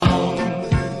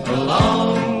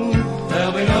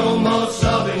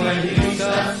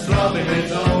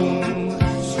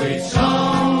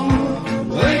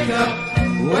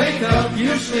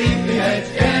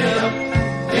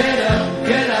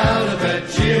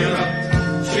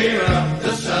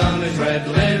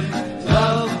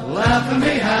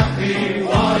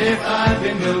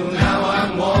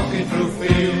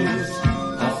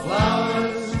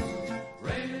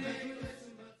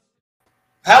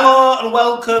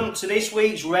welcome to this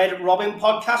week's Red Robin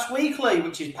Podcast Weekly,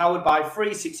 which is powered by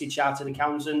 360 Chartered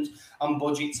Accountant and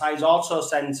Budget Ties Auto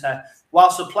Centre.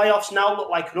 Whilst the playoffs now look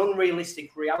like an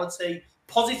unrealistic reality,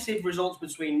 positive results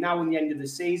between now and the end of the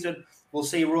season will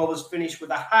see Rovers finish with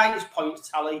the highest points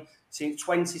tally since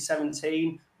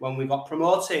 2017 when we got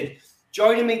promoted.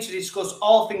 Joining me to discuss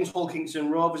all things Hull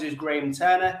Kingston Rovers is Graham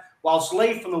Turner, whilst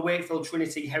Lee from the Wakefield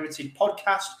Trinity Heritage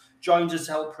Podcast joins us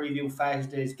to help preview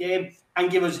Thursday's game and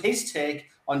give us his take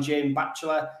on James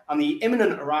Batchelor and the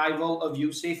imminent arrival of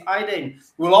Yusuf Aydin.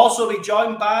 We'll also be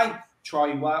joined by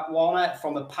Troy Warner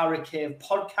from the Para Cave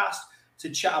Podcast to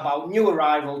chat about new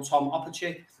arrival Tom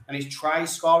Opachik and his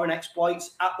try-scoring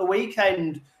exploits at the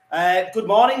weekend. Good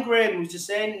morning, Graham. I was just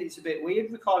saying it's a bit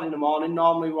weird recording in the morning.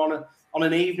 Normally we're on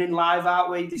an evening live,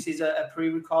 aren't we? This is a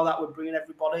pre-record that we're bringing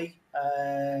everybody.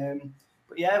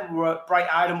 But yeah, we're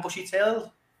bright-eyed and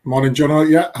bushy-tailed. Morning, John.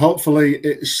 Yeah, hopefully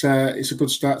it's a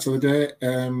good start to the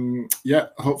day.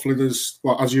 Hopefully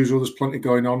as usual, there's plenty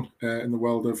going on in the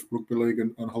world of rugby league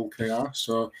and Hull KR.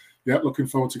 So yeah, looking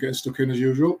forward to getting stuck in as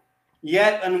usual.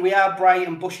 Yeah, and we are bright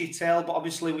and bushy-tailed, but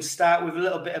obviously we start with a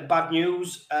little bit of bad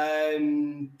news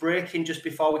breaking just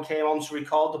before we came on to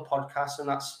record the podcast, and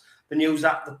that's the news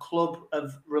that the club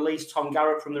have released Tom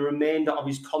Garrett from the remainder of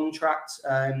his contract.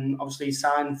 Obviously, he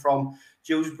signed from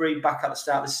Dewsbury back at the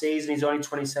start of the season. He's only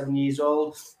 27 years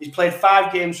old. He's played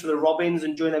 5 games for the Robins,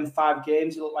 and during them 5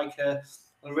 games, he looked like a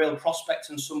real prospect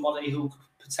and somebody who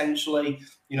could potentially,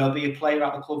 be a player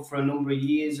at the club for a number of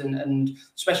years, and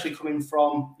especially coming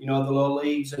from, the low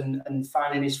leagues and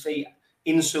finding his feet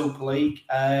in Super League.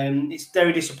 It's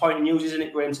very disappointing news, isn't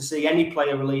it, Graham, to see any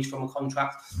player released from a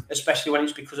contract, especially when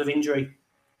it's because of injury.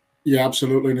 Yeah,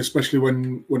 absolutely, and especially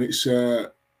when it's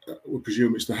we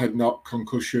presume it's the head knock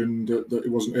concussion that he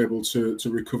wasn't able to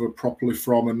recover properly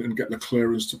from and get the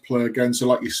clearance to play again. So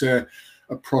like you say,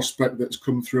 a prospect that's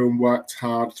come through and worked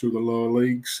hard through the lower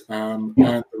leagues and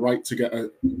the right to get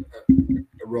a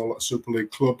role at a Super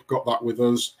League club, got that with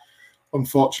us.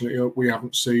 Unfortunately, we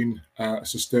haven't seen a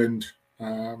sustained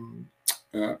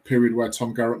period where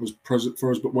Tom Garrett was present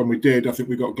for us, but when we did, I think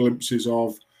we got glimpses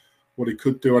of what he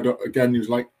could do. He was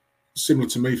like similar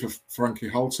to me for Frankie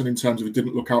Halton in terms of he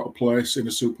didn't look out of place in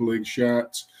a Super League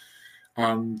shirt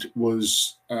and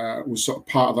was sort of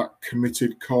part of that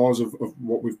committed cause of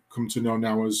what we've come to know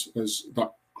now as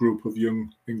that group of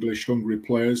young English hungry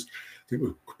players. I think we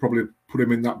could probably put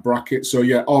him in that bracket. So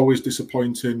yeah, always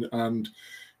disappointing, and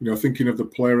thinking of the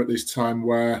player at this time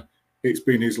where it's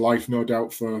been his life, no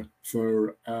doubt, for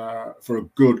a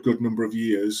good number of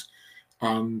years.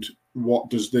 And what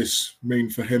does this mean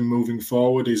for him moving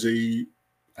forward? Is he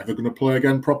ever going to play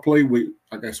again properly?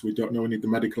 I guess we don't know. We need the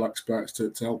medical experts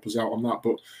to help us out on that.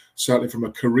 But certainly from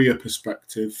a career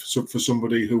perspective, so for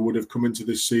somebody who would have come into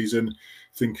this season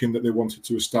thinking that they wanted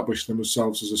to establish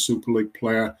themselves as a Super League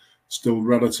player, still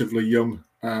relatively young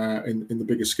in the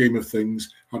bigger scheme of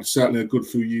things, had certainly a good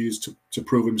few years to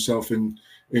prove himself in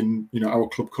our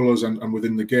club colours and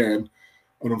within the game.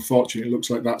 And unfortunately, it looks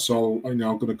like that's all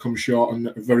going to come short, and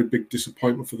a very big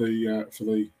disappointment for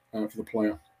the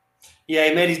player. Yeah,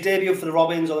 he made his debut for the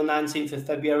Robins on the 19th of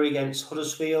February against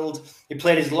Huddersfield. He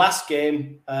played his last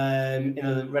game in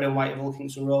the red and white of Hull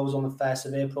Kingston Rovers on the 1st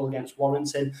of April against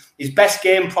Warrington. His best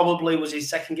game probably was his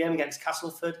second game against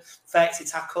Castleford. 30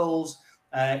 tackles,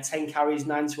 10 carries,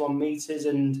 91 metres.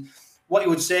 And what you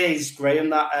would say is, Graham,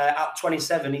 that at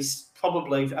 27, he's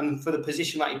probably, and for the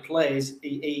position that he plays,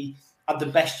 he had the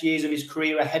best years of his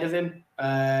career ahead of him.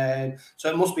 So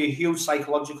it must be a huge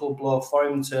psychological blow for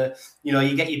him to,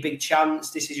 you get your big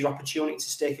chance. This is your opportunity to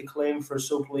stake a claim for a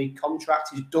Super League contract.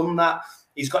 He's done that.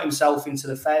 He's got himself into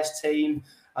the first team.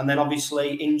 And then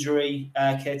obviously injury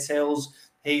curtails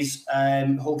his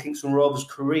Hull Kingston Rovers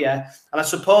career. And I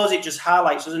suppose it just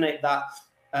highlights, doesn't it, that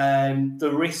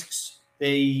the risks,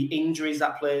 the injuries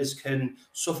that players can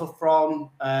suffer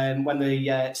from when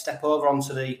they step over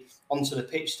onto the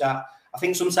pitch, that I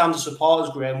think sometimes the supporters,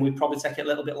 Graham, we probably take it a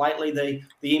little bit lightly,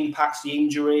 the impacts, the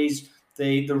injuries,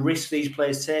 the risk these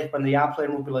players take when they are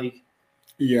playing rugby league.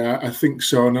 Yeah, I think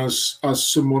so. And as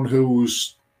someone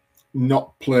who's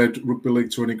not played rugby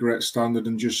league to any great standard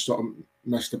and just sort of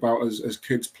messed about as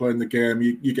kids playing the game,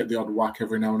 you get the odd whack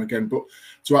every now and again. But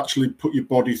to actually put your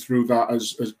body through that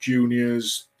as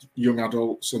juniors, young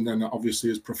adults, and then obviously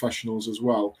as professionals as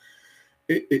well,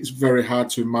 it's very hard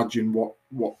to imagine what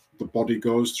the body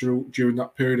goes through during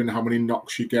that period and how many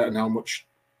knocks you get and how much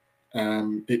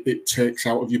it takes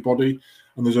out of your body.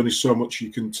 And there's only so much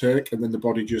you can take, and then the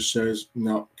body just says,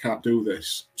 no, can't do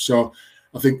this. So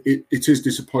I think it is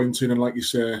disappointing, and like you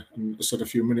say, and I said a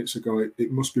few minutes ago,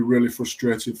 it must be really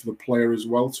frustrating for the player as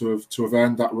well to have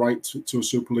earned that right to a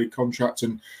Super League contract,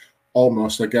 and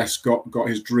almost, I guess, got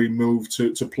his dream move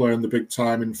to play in the big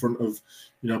time in front of,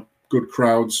 good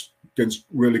crowds against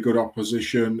really good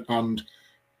opposition, and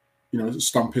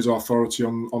stamp his authority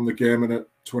on the game. And at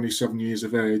 27 years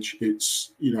of age,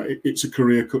 it's a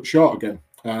career cut short again.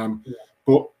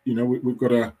 But we've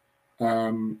got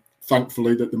to.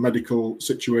 Thankfully, that the medical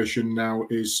situation now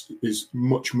is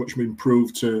much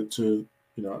improved to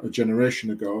a generation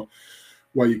ago,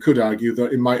 where you could argue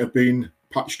that it might have been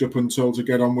patched up and told to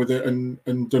get on with it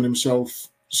and done himself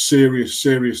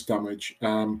serious damage.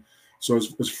 So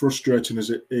as frustrating as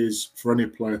it is for any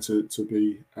player to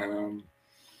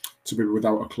be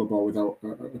without a club or without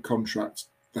a contract,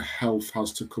 the health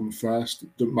has to come first.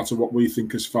 Doesn't matter what we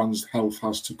think as fans, health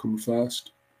has to come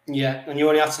first. Yeah, and you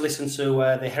only have to listen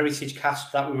to the Heritage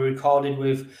cast that we recorded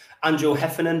with Andrew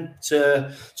Heffernan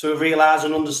to realise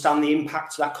and understand the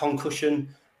impact that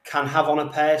concussion can have on a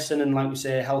person. And like we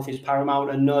say, health is paramount.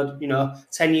 And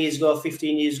 10 years ago,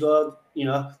 15 years ago,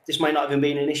 this might not have even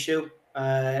been an issue.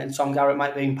 And Tom Garrett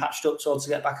might be patched up to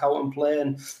get back out and play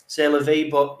and say la vie,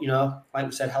 but like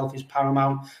we said, health is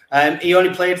paramount. He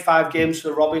only played 5 games for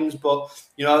the Robins, but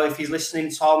if he's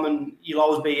listening, Tom, and you'll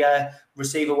always be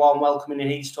receive a warm welcome in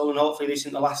Easthull, and hopefully this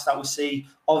isn't the last that we see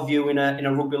of you in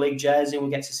a rugby league jersey, and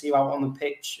we get to see you out on the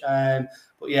pitch.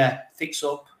 But yeah, fix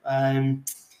up.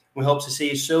 We hope to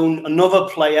see you soon. Another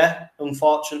player,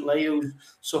 unfortunately, who's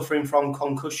suffering from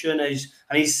concussion and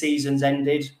his season's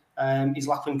ended. Is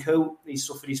Lachlan Coote. He's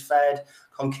suffered his third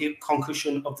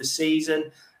concussion of the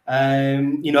season.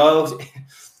 You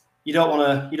don't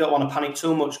want to panic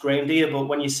too much, Graham, do you? But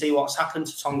when you see what's happened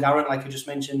to Tom Garrett, like I just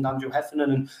mentioned, Andrew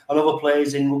Heffernan and other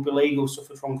players in rugby league who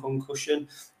suffered from concussion,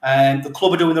 the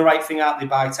club are doing the right thing, aren't they,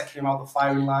 by taking him out the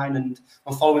firing line and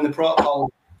following the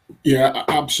protocol. Yeah,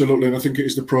 absolutely. And I think it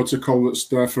is the protocol that's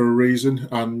there for a reason,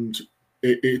 and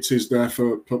it is there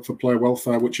for player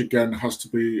welfare, which again has to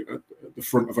be at the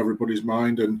front of everybody's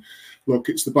mind. And look,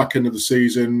 it's the back end of the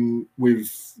season.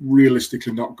 We've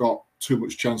realistically not got too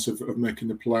much chance of making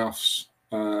the playoffs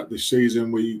this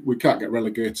season. We can't get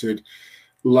relegated.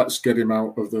 Let's get him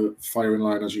out of the firing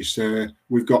line, as you say.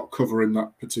 We've got cover in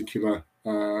that particular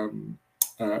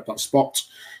that spot,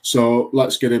 so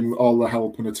let's get him all the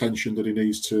help and attention that he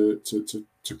needs to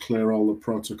clear all the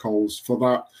protocols for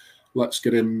that. Let's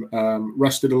get him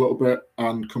rested a little bit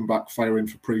and come back firing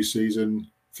for pre-season,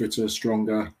 fitter,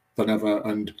 stronger than ever.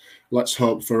 And let's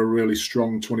hope for a really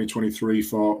strong 2023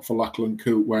 for Lachlan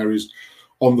Coote, where he's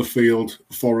on the field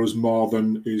for us more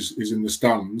than is in the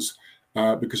stands.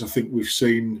 Because I think we've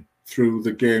seen through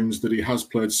the games that he has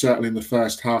played, certainly in the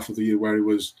first half of the year, where he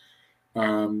was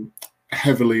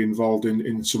heavily involved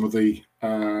in some of the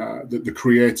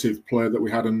creative play that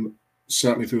we had, and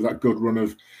certainly through that good run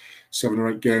of 7 or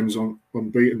 8 games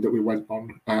unbeaten that we went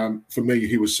on. For me,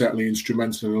 he was certainly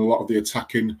instrumental in a lot of the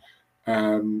attacking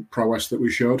prowess that we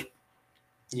showed.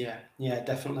 Yeah,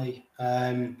 definitely.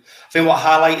 I think what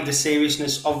highlighted the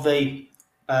seriousness of the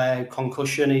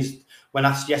concussion is when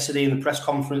asked yesterday in the press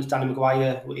conference, Danny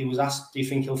Maguire, he was asked, do you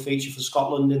think he'll feature for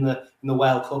Scotland in the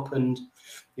World Cup? And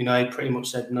he pretty much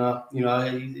said no. He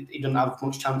doesn't have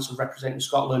much chance of representing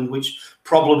Scotland, which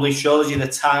probably shows you the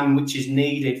time which is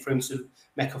needed for him to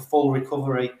make a full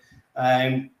recovery.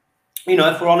 If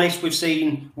we're honest,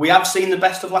 we have seen the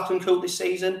best of Lachlan Coote this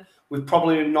season. We've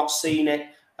probably not seen it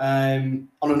on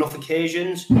enough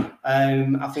occasions.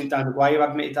 I think Dan Maguire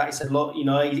admitted that. He said, look,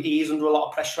 he is under a lot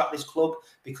of pressure at this club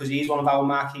because he is one of our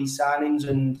marquee signings,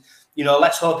 and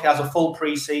let's hope he has a full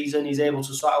pre-season. He's able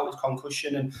to sort out his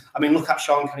concussion. And I mean, look at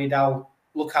Sean Kenny-Dowell.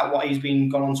 Look at what he's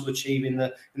gone on to achieve in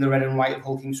the red and white of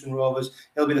Hull Kingston Rovers.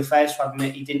 He'll be the first to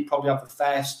admit he didn't probably have the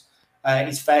first.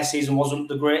 His first season wasn't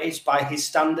the greatest by his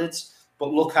standards, but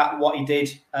look at what he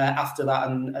did after that,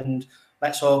 and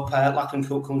let's hope Lachlan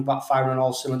Coote comes back firing on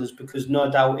all cylinders, because no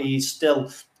doubt he's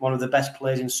still one of the best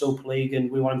players in Super League,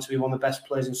 and we want him to be one of the best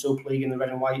players in Super League in the red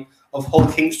and white of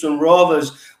Hull Kingston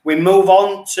Rovers. We move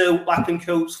on to Lachlan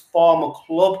Coote's former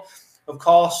club. Of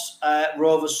course,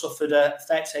 Rovers suffered a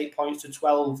 38 points to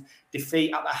 12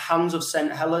 defeat at the hands of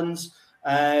St Helens.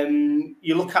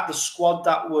 You look at the squad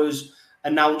that was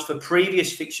announced for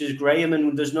previous fixtures, Graham,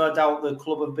 and there's no doubt the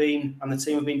club have been and the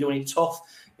team have been doing it tough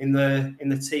in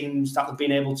the teams that have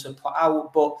been able to put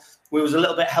out. But we was a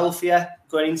little bit healthier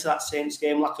going into that Saints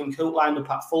game. Lachlan Coote lined up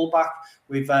at fullback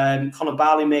with Connor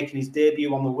Barley making his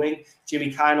debut on the wing.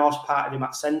 Jimmy Kynhorse parted him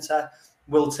at centre.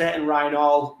 Will Tate and Ryan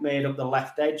Hall made up the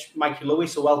left edge. Mikey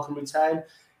Lewis, a welcome return.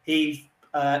 He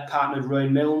partnered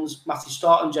Rowan Milnes. Matty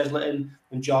Staunton, Jez Litton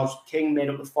and George King made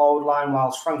up the forward line,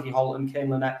 whilst Frankie Holt and Kane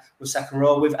Lynette was second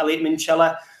row, with Elliot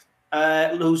Minchella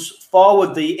loose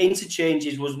forward. The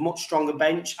interchanges was much stronger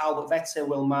bench. Albert Vette,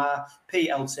 Will Maher,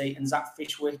 Pete LT and Zach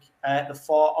Fishwick, the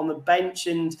four on the bench.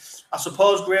 And I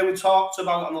suppose, Graham, we talked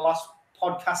about on the last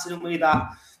podcast, didn't we,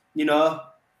 that, you know,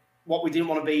 what we didn't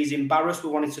want to be is embarrassed. We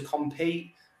wanted to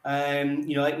compete.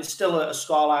 You know, it was still a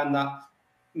scoreline that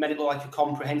made it look like a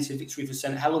comprehensive victory for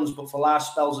St Helens, but for large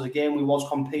spells of the game, we was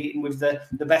competing with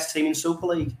the best team in Super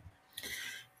League.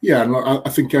 Yeah, and I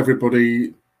think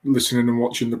everybody listening and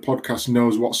watching the podcast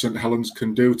knows what St Helens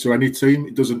can do to any team.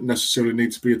 It doesn't necessarily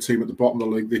need to be a team at the bottom of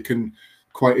the league. They can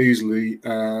quite easily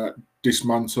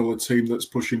dismantle a team that's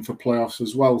pushing for playoffs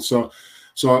as well. So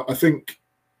I think,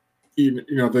 you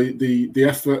know, the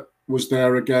effort was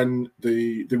there again.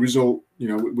 The result, you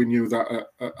know, we knew that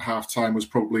at half time was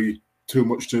probably too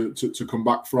much to come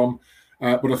back from.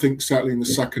 But I think certainly in the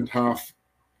second half,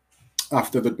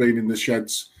 after they'd been in the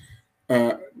sheds,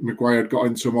 Maguire had got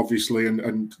into them, obviously,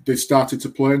 and they started to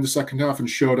play in the second half and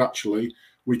showed actually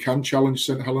we can challenge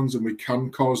St Helens and we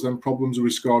can cause them problems. We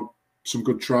scored some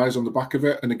good tries on the back of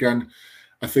it. And again,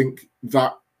 I think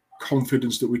that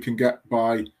confidence that we can get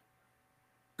by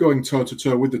going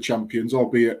toe-to-toe with the champions,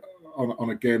 albeit on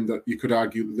a game that you could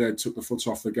argue that they took the foot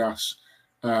off the gas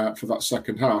for that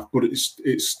second half, but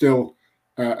it's still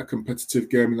a competitive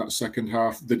game in that second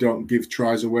half. They don't give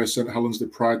tries away. St Helens, they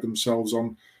pride themselves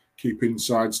on keeping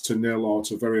sides to nil or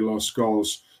to very low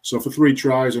scores. So for 3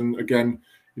 tries, and again,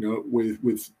 you know,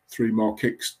 with 3 more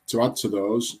kicks to add to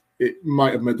those, it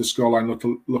might have made the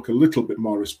scoreline look a little bit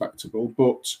more respectable,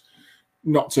 but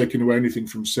not taking away anything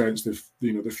from Saints. They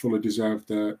fully deserved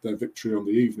their victory on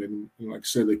the evening. And like I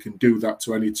say, they can do that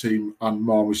to any team and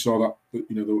more. We saw that,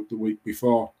 you know, the week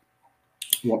before,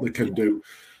 what they can do.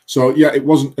 So yeah, it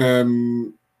wasn't a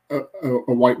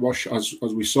whitewash as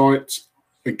we saw it.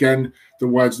 Again, the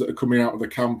words that are coming out of the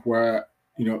camp were,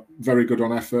 you know, very good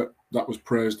on effort. That was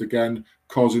praised again,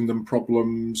 causing them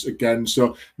problems again.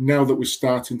 So now that we're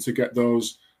starting to get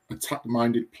those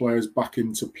attack-minded players back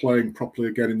into playing properly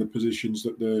again in the positions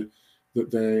that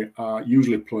they are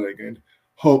usually playing in,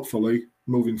 hopefully,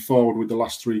 moving forward with the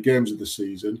last 3 games of the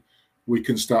season, we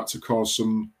can start to cause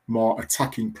some more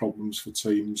attacking problems for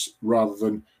teams rather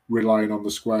than relying on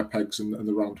the square pegs and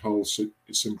the round hole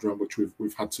syndrome, which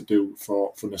we've had to do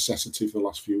for necessity for the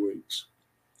last few weeks.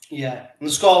 Yeah, and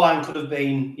the scoreline could have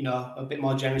been, you know, a bit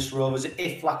more generous for Rovers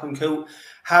if Lachlan Coote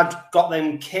had got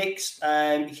them kicks.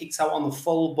 He kicked out on the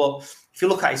full, but if you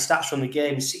look at his stats from the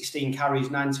game, 16 carries,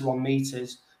 91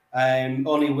 metres.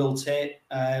 Only Will Tate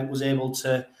was able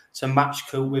to match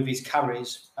Coote with his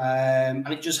carries. And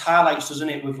it just highlights, doesn't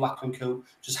it, with Lachlan Coote,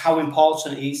 just how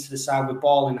important he is to the side with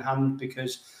ball in hand,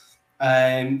 because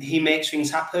he makes things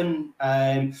happen.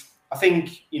 I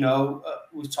think, you know,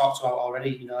 we've talked about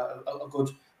already, you know, a good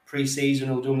pre-season,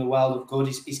 he'll do him the world of good.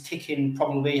 His kicking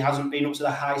probably hasn't been up to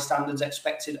the high standards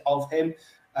expected of him,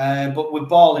 but with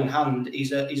ball in hand,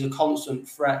 he's a constant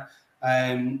threat,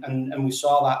 and we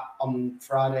saw that on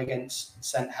Friday against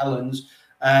St Helens.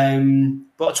 But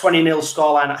a 20-0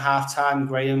 scoreline at half time,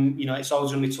 Graham, you know, it's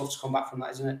always going to be tough to come back from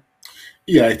that, isn't it?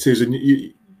 Yeah, it is, and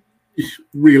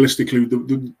realistically,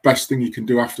 the best thing you can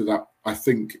do after that, I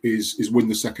think, is win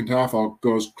the second half, or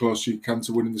go as close as you can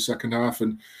to winning the second half.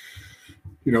 And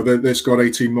you know, they scored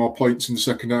 18 more points in the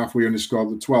second half. We only scored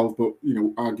the 12, but you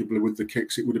know, arguably with the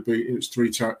kicks, it would have been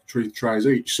three tries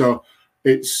each. So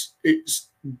it's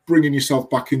bringing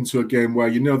yourself back into a game where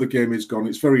you know the game is gone.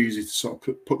 It's very easy to sort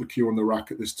of put the cue on the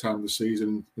rack at this time of the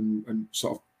season and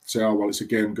sort of say, oh well, it's a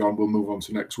game gone, we'll move on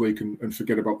to next week and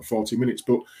forget about the 40 minutes.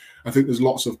 But I think there's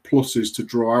lots of pluses to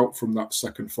draw out from that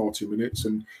second 40 minutes,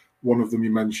 and one of them you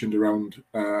mentioned around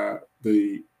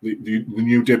the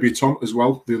new debutant as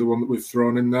well, the other one that we've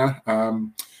thrown in there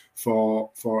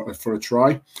for a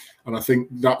try, and I think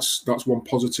that's one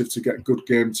positive to get good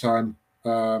game time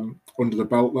under the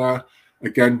belt there.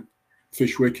 Again,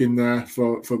 Fishwick in there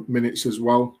for minutes as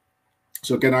well.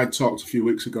 So again, I talked a few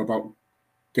weeks ago about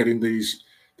getting these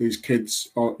kids,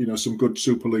 you know, some good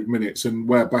Super League minutes, and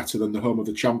we're better than the home of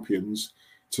the champions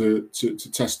to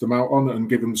test them out on and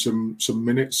give them some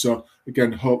minutes. So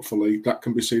again, hopefully that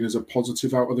can be seen as a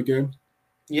positive out of the game.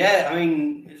 Yeah, I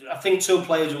mean, I think 2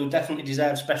 players who definitely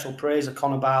deserve special praise are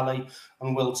Connor Barley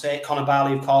and Will Tate. Connor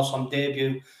Barley, of course, on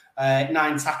debut,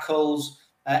 9 tackles,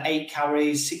 8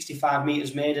 carries, 65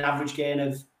 metres made, an average gain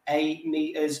of 8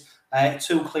 metres,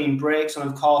 2 clean breaks, and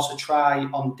of course a try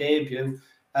on debut.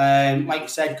 Like you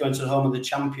said, going to the home of the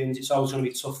champions, it's always going to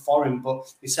be tough for him,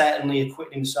 but he certainly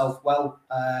acquitted himself well,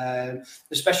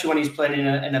 especially when he's playing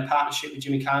in a partnership with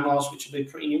Jimmy Carnos, which will be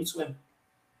pretty new to him.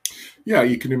 Yeah,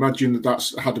 you can imagine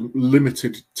that's had a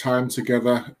limited time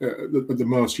together. At the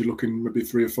most, you're looking maybe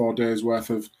 3 or 4 days worth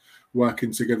of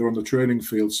working together on the training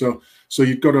field. So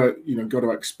you've got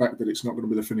to expect that it's not going to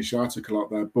be the finished article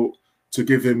out there. But to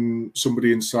give him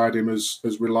somebody inside him as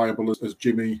reliable as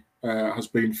Jimmy has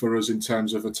been for us in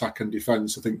terms of attack and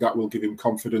defence, I think that will give him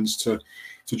confidence to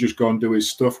just go and do his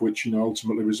stuff, which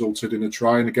ultimately resulted in a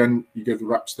try. And again, you give the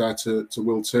raps there to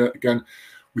Will Tate. Again,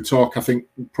 we talk, I think,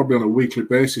 probably on a weekly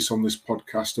basis on this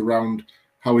podcast around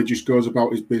how he just goes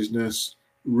about his business,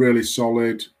 really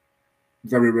solid,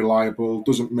 very reliable,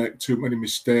 doesn't make too many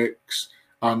mistakes,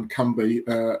 and can be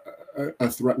a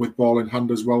threat with ball in hand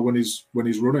as well when he's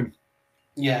running.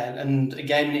 Yeah, and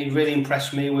again, he really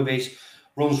impressed me with his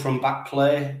runs from back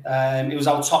play. He was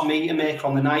our top meter maker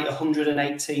on the night,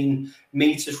 118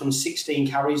 metres from 16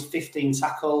 carries, 15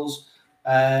 tackles.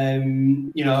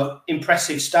 Impressive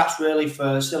stats really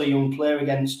for still a young player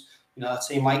against a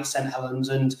team like St Helens.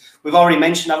 And we've already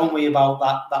mentioned, haven't we, about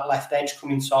that left edge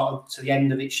coming sort of to the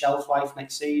end of its shelf life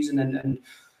next season, and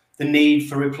the need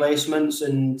for replacements.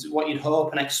 And what you'd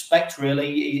hope and expect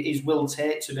really is Will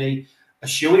Tate to be a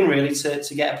shoo-in really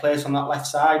to get a place on that left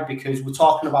side, because we're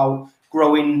talking about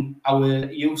growing our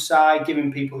youth side,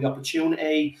 giving people the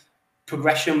opportunity,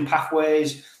 progression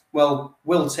pathways. Well,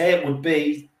 Will Tate would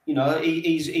be,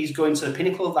 he's going to the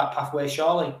pinnacle of that pathway,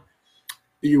 surely.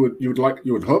 You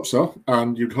would hope so,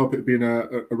 and you'd hope it'd be in a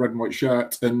red and white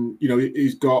shirt. And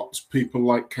he's got people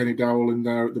like Kenny Dowell in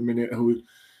there at the minute who,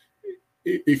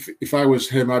 if I was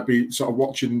him, I'd be sort of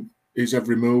watching his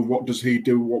every move. What does he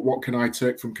do? What can I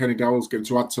take from Kenny Dowell's game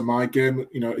to add to my game?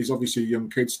 He's obviously a young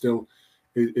kid still.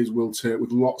 Is Will Tate,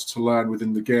 with lots to learn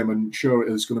within the game, and sure,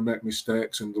 he's going to make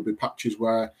mistakes, and there'll be patches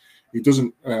where he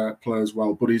doesn't play as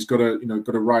well. But he's got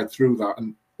to ride through that,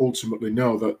 and ultimately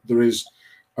know that there is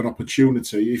an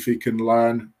opportunity, if he can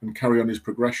learn and carry on his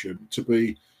progression, to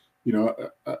be,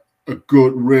 a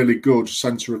good, really good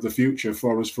centre of the future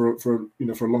for us for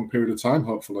a long period of time,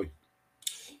 hopefully.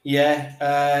 Yeah,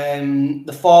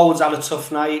 the forwards had a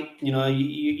tough night. You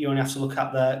only have to look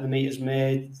at the meters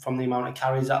made from the amount of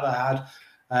carries that they had,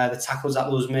 the tackles that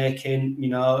they was making.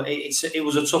 It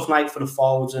was a tough night for the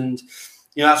forwards, and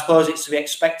I suppose it's to be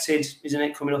expected, isn't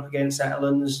it? Coming up against St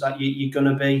Helens, that you're going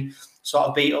to be sort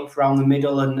of beat up around the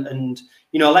middle, and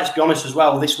let's be honest as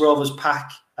well. This Rovers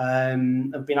pack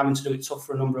have been having to do it tough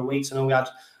for a number of weeks. I know we had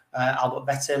Albert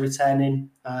Vete returning,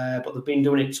 but they've been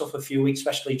doing it tough a few weeks,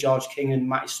 especially George King and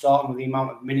Matty Staunton, with the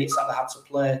amount of minutes that they had to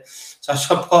play. So I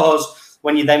suppose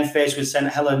when you're then faced with St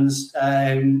Helens,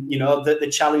 the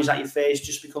challenge that you face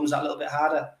just becomes that little bit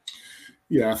harder.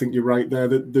 Yeah, I think you're right there.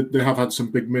 They have had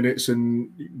some big minutes and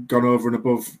gone over and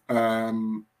above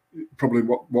probably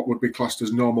what would be classed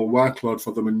as normal workload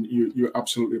for them, and you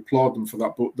absolutely applaud them for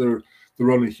that. But they're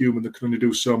only human. They can only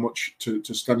do so much to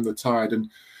stem the tide. And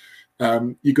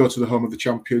you go to the home of the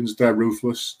champions, they're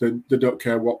ruthless. They don't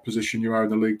care what position you are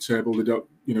in the league table. They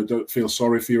don't feel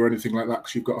sorry for you or anything like that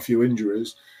because you've got a few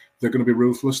injuries. They're going to be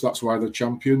ruthless. That's why they're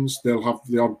champions. They'll have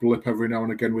the odd blip every now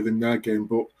and again within their game,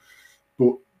 but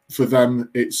for them,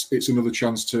 it's another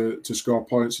chance to score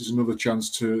points. It's another chance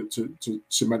to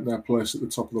cement their place at the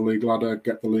top of the league ladder,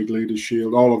 get the league leaders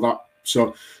shield, all of that.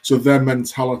 So their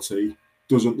mentality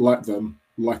doesn't let them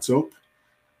let up.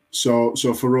 So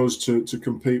for us to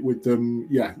compete with them,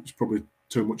 yeah, it's probably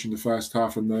too much in the first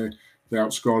half, and they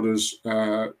outscored us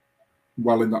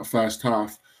well in that first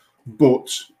half. But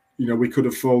we could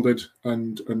have folded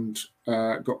and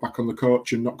got back on the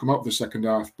coach and not come out of the second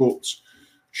half, but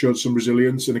showed some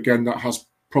resilience. And again, that has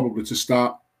probably to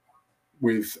start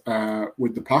with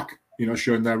the pack,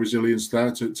 showing their resilience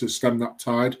there to stem that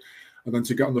tide, and then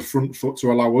to get on the front foot to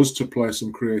allow us to play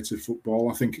some creative football.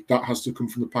 I think that has to come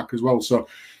from the pack as well. So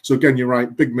again, you're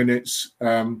right, big minutes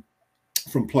from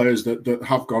players that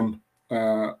have gone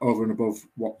over and above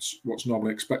what's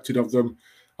normally expected of them,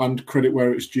 and credit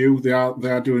where it's due. They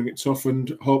are doing it tough, and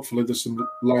hopefully there's some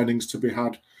learnings to be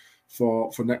had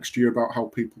for next year about how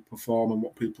people perform and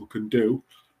what people can do.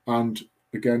 And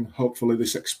again, hopefully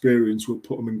this experience will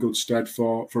put them in good stead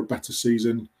for a better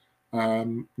season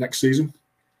next season.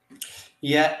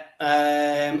 Yeah,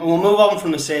 and we'll move on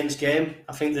from the Saints game.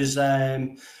 I think there's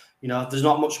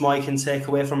not much more you can take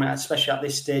away from it, especially at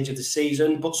this stage of the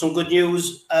season. But some good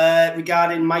news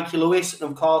regarding Mikey Lewis, and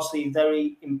of course the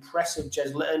very impressive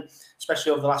Jez Litton,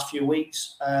 especially over the last few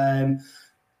weeks.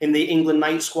 In the England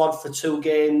night squad for 2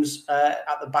 games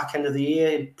at the back end of the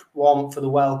year, warm up for the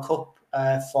World Cup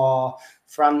for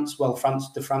France,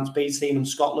 the France B team and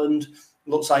Scotland.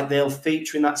 Looks like they'll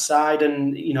feature in that side,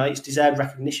 and it's deserved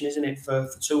recognition, isn't it, for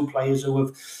two players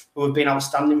who have been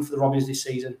outstanding for the Robins this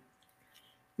season.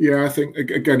 Yeah, I think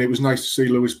again it was nice to see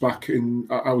Lewis back in.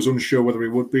 I was unsure whether he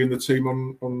would be in the team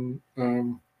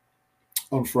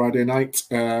on Friday night,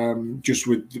 just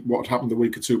with what happened the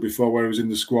week or two before, where he was in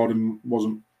the squad and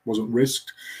wasn't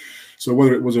risked. So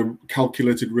whether it was a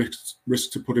calculated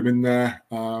risk to put him in there,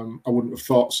 I wouldn't have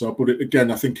thought so. But again,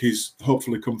 I think he's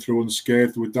hopefully come through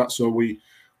unscathed with that. So we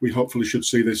hopefully should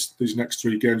see these next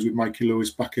 3 games with Mikey Lewis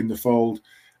back in the fold,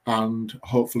 and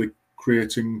hopefully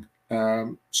creating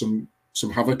some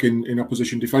havoc in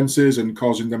opposition defences and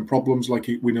causing them problems like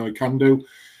we know he can do.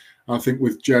 I think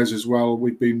with Jez as well,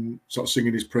 we've been sort of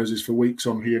singing his praises for weeks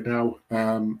on here now,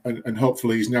 and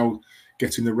hopefully he's now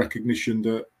getting the recognition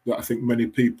that I think many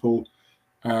people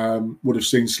would have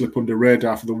seen slip under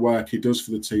radar for the work he does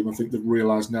for the team. I think they've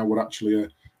realised now what actually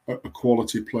a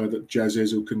quality player that Jez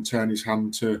is, who can turn his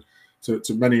hand to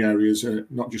many areas,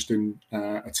 not just in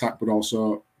attack but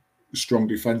also strong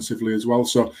defensively as well.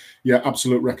 So yeah,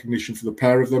 absolute recognition for the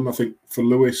pair of them. I think for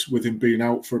Lewis, with him being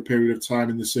out for a period of time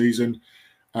in the season,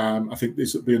 I think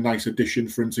this would be a nice addition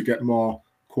for him to get more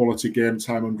quality game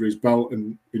time under his belt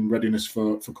and in readiness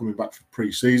for coming back for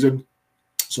pre-season.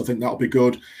 So I think that'll be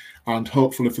good, and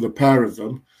hopefully for the pair of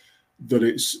them that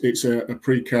it's a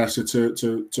precursor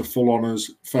to full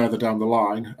honours further down the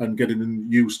line, and getting them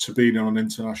used to being on an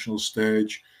international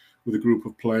stage with a group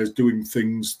of players doing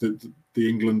things that the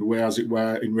England way, as it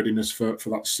were, in readiness for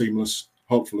that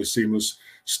hopefully seamless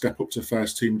step up to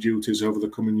first team duties over the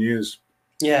coming years.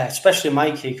 Yeah, especially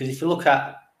Mikey, because if you look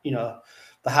at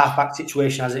the half-back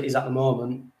situation as it is at the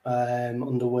moment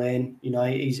under Wayne,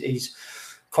 he's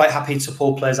quite happy to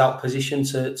pull players out of position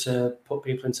to put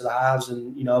people into the halves,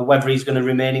 and whether he's going to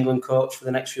remain England coach for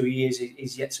the next few years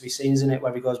is yet to be seen, isn't it?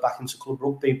 Whether he goes back into club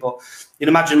rugby, but you'd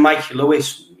imagine Mikey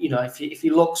Lewis, if he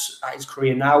looks at his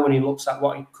career now and he looks at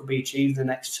what he could be achieved in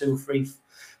the next 2, 3,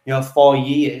 4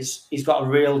 years, he's got a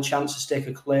real chance to stake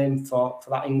a claim for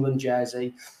that England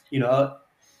jersey.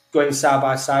 Going side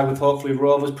by side with hopefully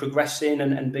Rovers progressing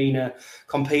and being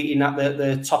competing at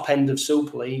the top end of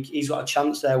Super League, he's got a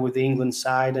chance there with the England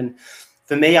side. And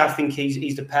for me, I think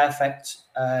he's the perfect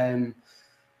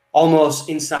almost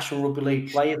international rugby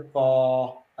league player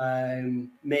for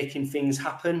making things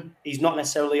happen. He's not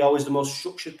necessarily always the most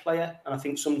structured player, and I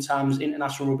think sometimes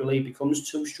international rugby league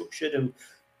becomes too structured and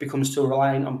becomes too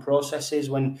reliant on processes.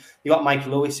 When you got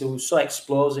Michael Lewis, who's so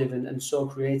explosive and so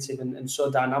creative and so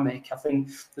dynamic, I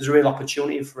think there's a real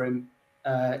opportunity for him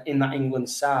in that England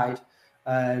side.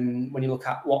 When you look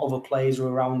at what other players are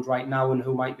around right now and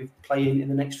who might be playing in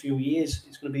the next few years,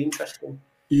 it's going to be interesting.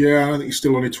 Yeah, I think he's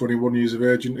still only 21 years of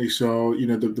age, isn't he? So,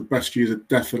 the best years are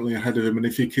definitely ahead of him. And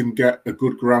if he can get a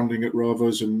good grounding at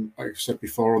Rovers, and like I've said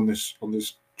before on this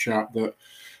chat, that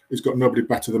he's got nobody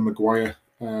better than Maguire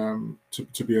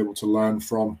to be able to learn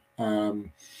from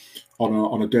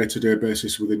on a day-to-day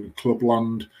basis within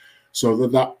clubland. So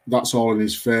that's all in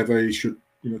his favour. He should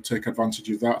take advantage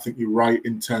of that. I think you're right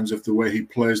in terms of the way he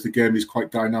plays the game. He's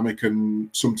quite dynamic and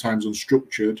sometimes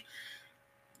unstructured.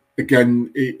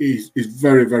 Again, he's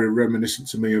very, very reminiscent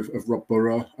to me of Rob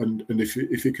Burrow, and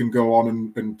if he can go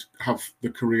on and have the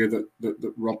career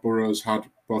that Rob Burrow has had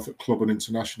both at club and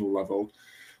international level,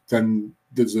 then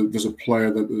there's a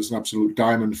player there's an absolute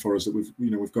diamond for us that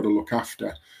we've got to look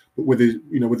after. But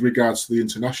with regards to the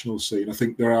international scene, I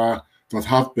think there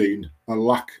have been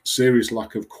a serious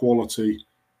lack of quality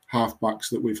halfbacks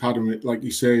that we've had, and like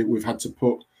you say, we've had to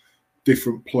put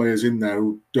different players in there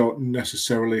who don't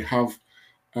necessarily have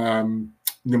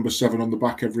number 7 on the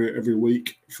back every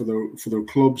week for their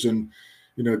clubs. And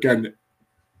again,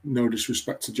 no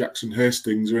disrespect to Jackson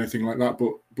Hastings or anything like that,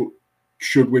 but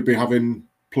should we be having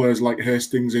players like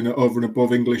Hastings in over and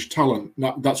above English talent?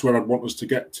 That's where I'd want us to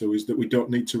get to, is that we don't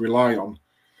need to rely on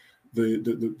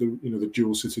the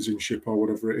dual citizenship or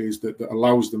whatever it is that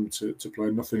allows them to play.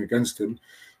 Nothing against him,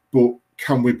 but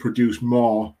can we produce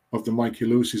more of the Mikey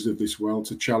Lewises of this world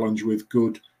to challenge with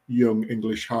good young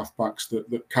English halfbacks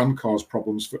that can cause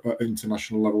problems at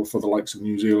international level for the likes of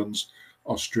New Zealand's,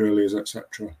 Australia's,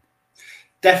 etc.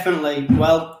 Definitely.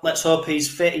 Well, let's hope he's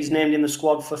fit. He's named in the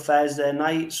squad for Thursday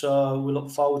night, so we look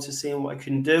forward to seeing what he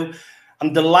can do.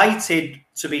 I'm delighted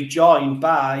to be joined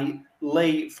by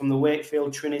Lee from the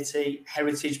Wakefield Trinity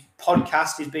Heritage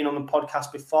podcast. He's been on the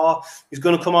podcast before. He's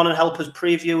going to come on and help us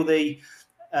preview the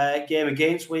game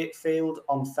against Wakefield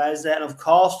on Thursday, and of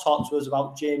course talk to us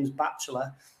about James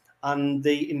Batchelor and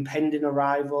the impending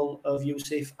arrival of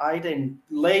Yusuf Aydin.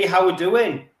 Lee, how are we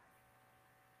doing?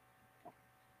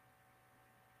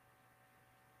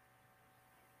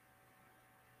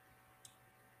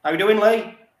 How you doing,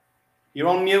 Lee? You're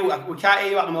on mute. We can't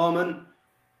hear you at the moment.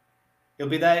 You'll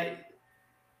be there.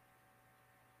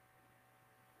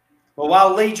 Well,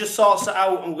 while Lee just sorts it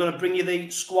out, I'm going to bring you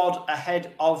the squad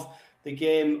ahead of the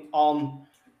game on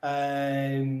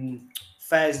Thursday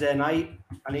night.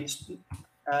 And it's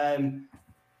a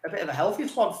bit of a healthy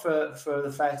squad for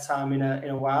the first time in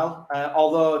a while.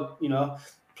 Although,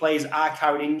 players are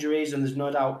carrying injuries and there's no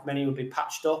doubt many will be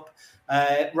patched up.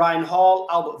 Ryan Hall,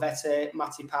 Albert Vette,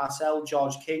 Matty Parcell,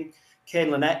 George King, Kane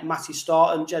Lynette, Matty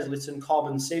Staunton, Jez Litton,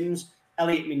 Corbin Sims,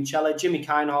 Elliot Minchella, Jimmy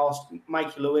Kinehorst,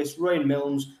 Mikey Lewis, Ryan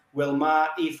Milnes, Will Maher,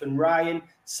 Ethan Ryan,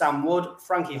 Sam Wood,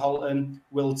 Frankie Holton,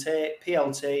 Will Tate,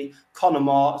 PLT, Connor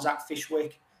Moore, Zach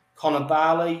Fishwick, Connor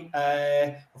Barley,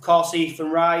 of course, Ethan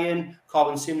Ryan,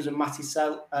 Corbin Sims and Matty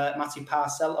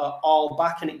Parcell are all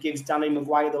back, and it gives Danny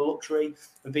Maguire the luxury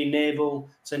of being able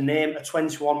to name a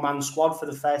 21-man squad for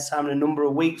the first time in a number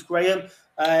of weeks, Graham.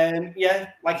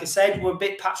 Like I said, we're a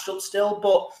bit patched up still,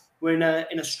 but we're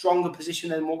in a stronger position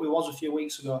than what we was a few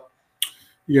weeks ago.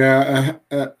 Yeah,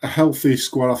 a healthy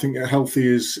squad. I think healthy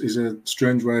is a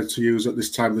strange word to use at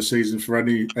this time of the season for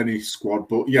any squad.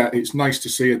 But yeah, it's nice to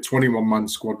see a 21-man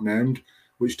squad named,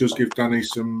 which does give Danny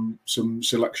some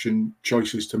selection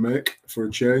choices to make for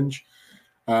a change.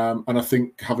 And I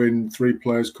think having 3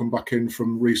 players come back in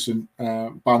from recent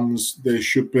bans, they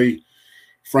should be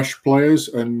fresh players,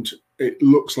 and it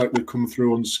looks like we've come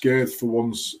through unscathed for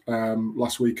once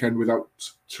last weekend without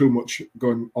too much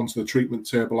going onto the treatment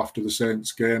table after the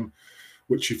Saints game,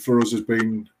 which for us has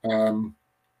been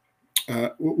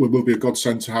will be a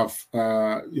godsend to have.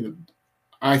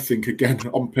 I think again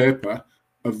on paper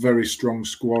a very strong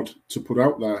squad to put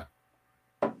out there.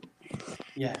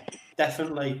 Yeah,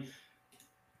 definitely.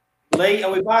 Lee,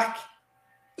 are we back?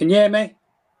 Can you hear me?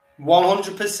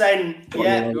 100%.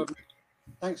 Yeah. Good.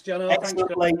 Thanks, John.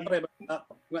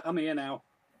 I'm here now.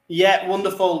 Yeah,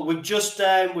 wonderful. We've just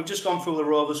gone through the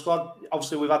Rover squad.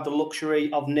 Obviously, we've had the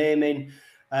luxury of naming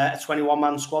a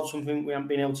 21-man squad, something we haven't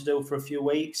been able to do for a few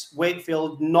weeks.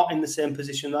 Wakefield not in the same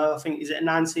position though. I think, is it a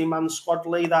 19-man squad,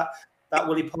 Lee, that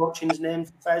Willie Poaching's name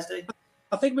for Thursday?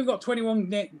 I think we've got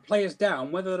 21 players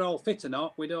down. Whether they're all fit or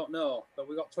not, we don't know. But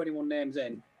we've got 21 names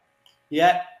in.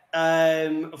 Yeah,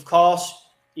 of course.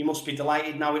 You must be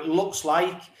delighted now. It looks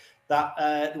like that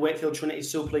the Wakefield Trinity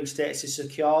Super League status is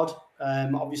secured.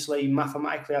 Obviously,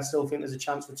 mathematically, I still think there's a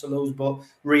chance for Toulouse, but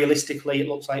realistically, it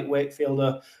looks like Wakefield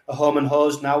are home and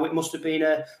hosed now. It must have been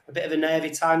a bit of a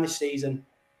nervy time this season.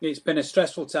 It's been a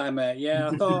stressful time, mate. Yeah,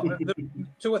 I thought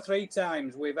 2 or 3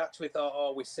 times we've actually thought,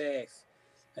 oh, we're safe.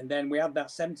 And then we had that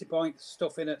 70-point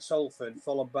stuff in at Salford,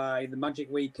 followed by the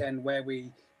magic weekend where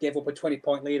we gave up a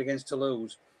 20-point lead against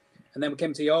Toulouse. And then we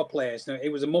came to your place. Now, it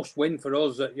was a must-win for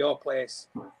us at your place.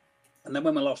 And then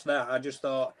when we lost that, I just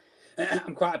thought,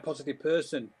 I'm quite a positive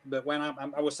person. But when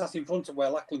I was sat in front of where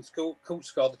Lachlan Coote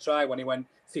scored the try when he went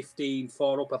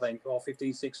 15-4 up, I think, or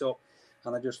 15-6 up.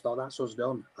 And I just thought, that's us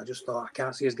done. I just thought, I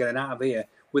can't see us getting out of here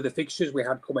with the fixtures we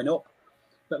had coming up.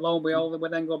 But lo and behold, we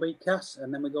then go beat Cass,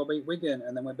 and then we go beat Wigan,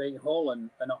 and then we beat Hull, and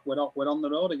we're on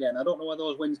the road again. I don't know where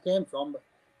those wins came from,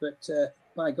 but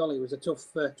by golly, it was a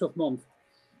tough month.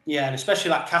 Yeah, and especially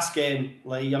that Cass game,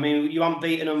 Lee. I mean, you haven't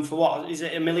beaten them for what? Is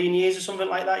it a million years or something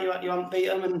like that? You haven't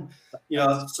beaten them, and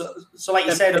so like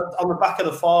you said, on the back of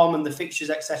the form and the fixtures,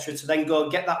 etc., to then go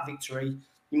and get that victory,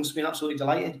 you must have been absolutely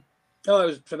delighted. Oh, it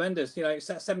was tremendous.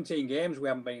 It's 17 games we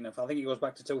haven't beaten them. I think it goes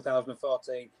back to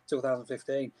 2014,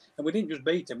 2015. And we didn't just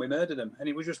beat them, we murdered them. And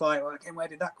it was just like, okay, where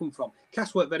did that come from?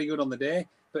 Cass worked very good on the day,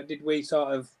 but did we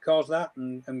sort of cause that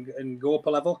and go up a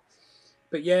level?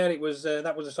 But yeah, it was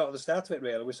that was sort of the start of it,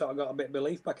 really. We sort of got a bit of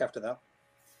belief back after that.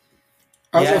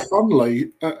 As a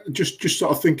family, just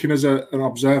sort of thinking as an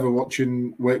observer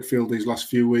watching Wakefield these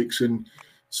last few weeks and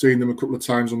seeing them a couple of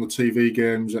times on the TV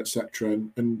games, etc.,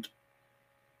 and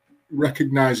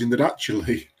recognising that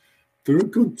actually they're a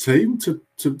good team to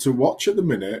watch at the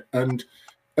minute. And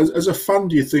as a fan,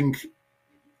 do you think,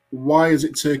 why has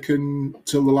it taken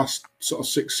till the last sort of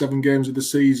 6-7 games of the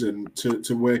season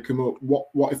to wake them up?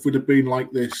 What if we'd have been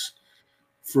like this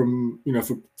from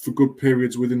for good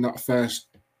periods within that first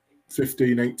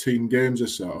 15-18 games or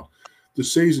so? The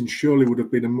season surely would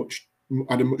have been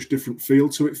had a much different feel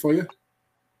to it for you.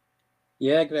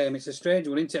 Yeah, Graham, it's a strange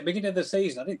one, isn't it? Beginning of the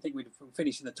season, I didn't think we'd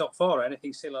finish in the top 4 or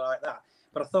anything silly like that.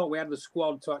 But I thought we had the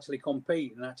squad to actually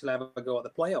compete and actually have a go at the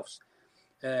playoffs.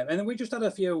 And then we just had a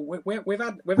few. We've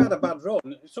had a bad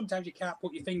run. Sometimes you can't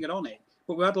put your finger on it,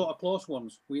 but we had a lot of close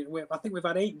ones. I think we've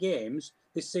had 8 games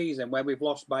this season where we've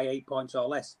lost by 8 points or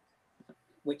less,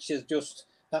 which is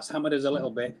that's hammered us a little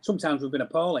bit. Sometimes we've been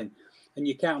appalling, and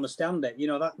you can't understand it.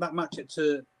 That match at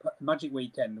Magic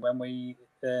Weekend when we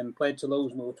played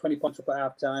Toulouse, we were 20 points up at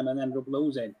half time and ended up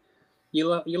losing.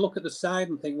 You look at the side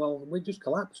and think, well, we just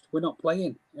collapsed. We're not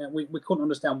playing. We couldn't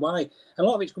understand why. And a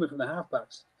lot of it's coming from the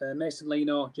halfbacks. Mason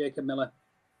Lino, Jacob Miller,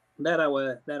 they're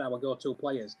our go-to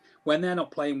players. When they're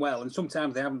not playing well, and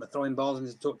sometimes they haven't, they're throwing balls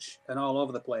into touch and all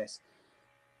over the place.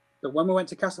 But when we went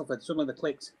to Castleford, suddenly they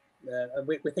clicked.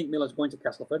 We think Miller's going to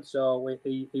Castleford, so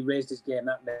he raised his game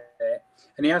that day.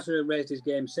 And he has raised his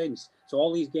game since. So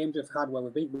all these games we've had where we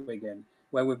beat Wigan,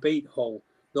 where we beat Hull,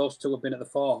 those two have been at the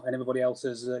fore, and everybody else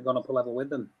has gone up a level with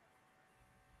them.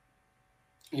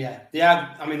 Yeah.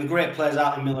 I mean, the great players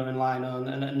out in Miller and Lino,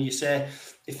 and you say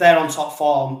if they're on top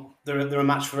form, they're a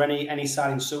match for any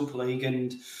side in Super League.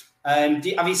 And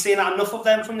have you seen that enough of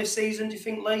them from this season? Do you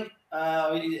think, Lee?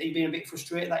 Are you being a bit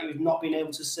frustrated that you've not been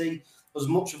able to see as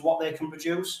much of what they can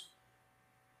produce?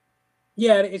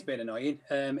 Yeah, it has been annoying.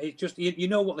 It's just you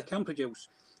know what they can produce.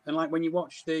 And like when you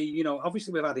watch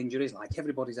obviously we've had injuries, like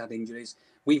everybody's had injuries.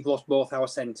 We've lost both our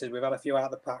centres. We've had a few out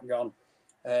of the pack gone.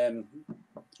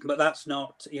 But that's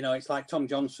not, it's like Tom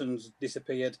Johnson's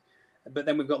disappeared. But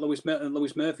then we've got Lewis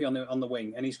Murphy on the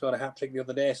wing, and he scored a hat-trick the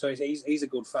other day. So he's a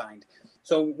good find.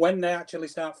 So when they actually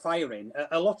start firing,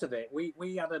 a lot of it,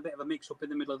 we had a bit of a mix-up in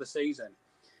the middle of the season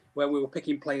where we were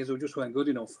picking players who just weren't good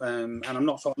enough. And I'm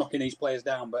not sort of knocking these players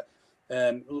down, but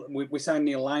we signed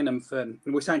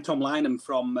we signed Tom Lynham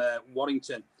from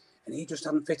Warrington, and he just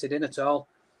hadn't fitted in at all.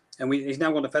 And he's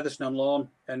now gone to Featherstone on loan.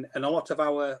 And a lot of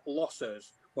our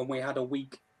losses when we had a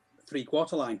weak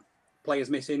three-quarter line, players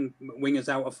missing, wingers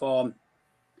out of form.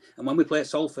 And when we played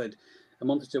Salford a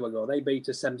month or two ago, they beat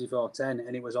us 74-10,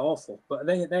 and it was awful. But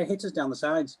they hit us down the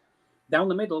sides. Down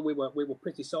the middle, we were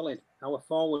pretty solid. Our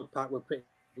forward pack were pretty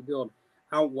good.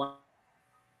 Out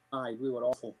wide, we were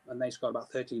awful, and they scored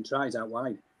about 13 tries out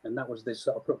wide, and that was the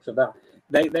sort of crux of that.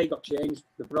 They got changed.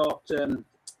 They brought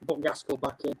Gaskell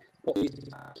back in, put his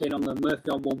back in on the Murphy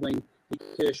on one wing.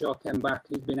 Kershaw came back.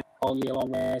 He's been out all year long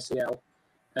with ACL,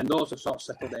 and those have sort of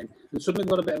settled in. And suddenly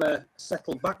we've got a bit of a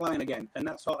settled back line again, and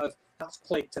that's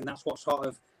clicked, and that's what sort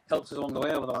of helped us along the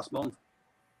way over the last month.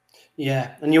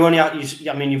 Yeah, and you've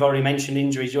already mentioned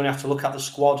injuries. You only have to look at the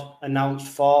squad announced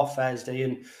for Thursday,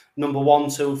 and number 1,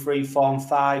 2, 3, 4, and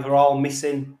 5 are all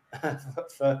missing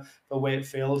for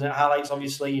Wakefield. And it highlights,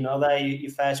 obviously, they're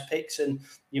your first picks, and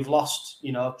you've lost,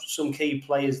 some key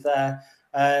players there.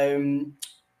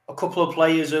 A couple of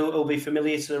players who will be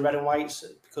familiar to the Red and Whites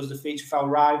because they feature for our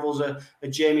rivals are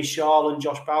Jamie Shaw and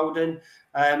Josh Bowden.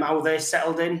 How they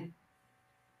settled in?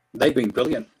 They've been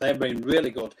brilliant. They've been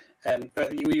really good.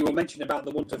 You were mentioning about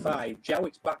the 1 to 5.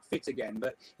 Jowett's back fit again,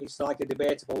 but it's like a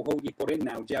debatable who you put in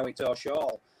now, Jowett or Shaw.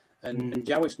 And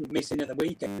Jowett's missing at the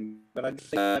weekend, but I just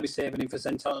think I'll be saving him for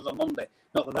St. Helens on Monday.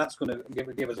 Not that that's going to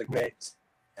give us a great.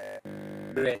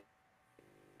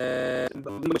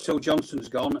 Number 2, Johnson's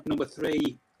gone. Number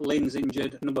 3, Lynn's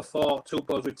injured. Number 4,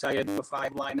 Tupou's retired. Number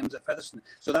 5, Lynham's at Featherstone.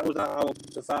 So that was our 1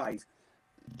 to 5.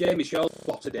 Jamie Shaw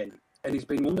slotted in, and he's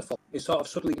been wonderful. He's sort of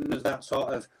suddenly given us that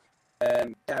sort of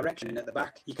direction in at the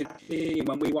back. You can see him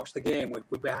when we watch the game.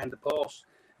 We're behind the post,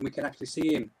 and we can actually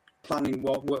see him planning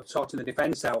what sorting the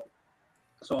defence out.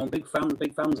 So I'm big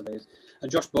fans of his.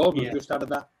 And Josh Bowden just added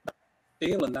that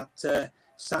deal and that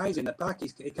size in the pack.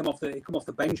 He come off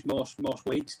the bench most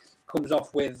weeks. Comes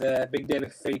off with Big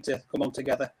David Fee to come on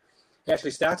together. He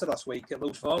actually started last week at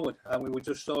loose forward, and we were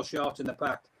just so short in the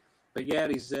pack. But yeah,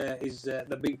 he's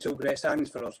the big 2 great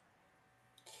signings for us.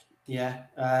 Yeah,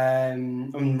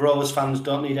 Rovers fans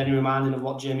don't need any reminding of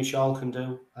what Jamie Shaw can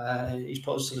do. He's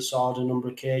put us to the sword on a number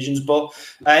of occasions. But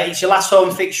it's your last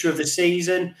home fixture of the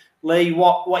season. Lee,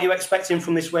 what are you expecting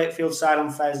from this Wakefield side on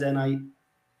Thursday night?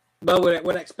 Well,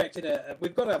 we're expecting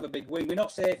we've got to have a big win. We're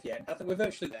not safe yet. I think we're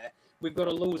virtually there. We've got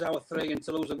to lose our 3, and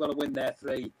Toulouse have got to win their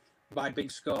 3 by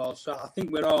big scores. So I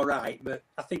think we're all right, but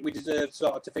I think we deserve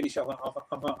sort of to finish off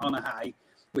on a high.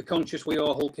 We're conscious we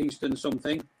owe Hull Kingston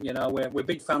something. We're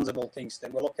big fans of Hull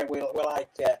Kingston. We like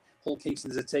Hull Kingston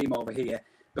as a team over here,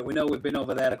 but we know we've been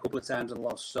over there a couple of times and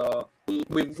lost. So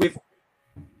we've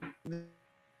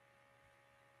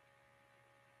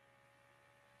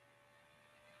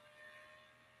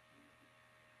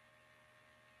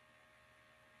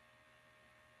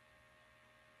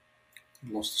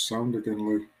lost the sound again,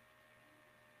 Lee.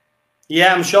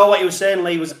 Yeah, I'm sure what you were saying,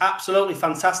 Lee, was absolutely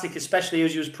fantastic, especially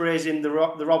as you was praising the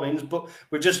Robins. But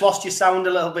we've just lost your sound a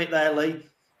little bit there, Lee.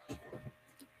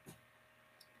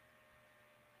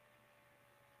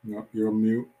 No, you're on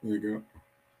mute. There you go.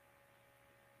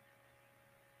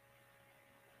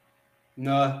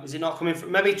 No, is it not coming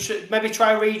from? Maybe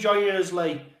try rejoining us,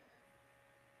 Lee.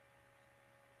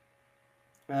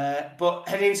 But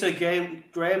heading into the game,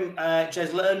 Graham,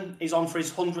 Jez Litton is on for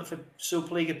his 100th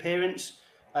Super League appearance.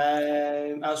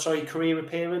 Career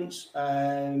appearance.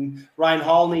 Ryan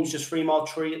Hall needs just 3 more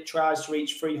tries to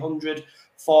reach 300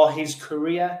 for his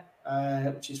career,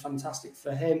 which is fantastic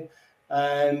for him.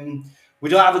 We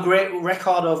don't have a great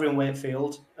record over in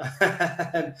Wakefield.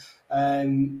 Our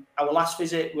last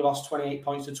visit, we lost 28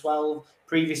 points to 12.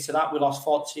 Previous to that, we lost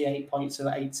 48 points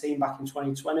to 18 back in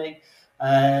 2020.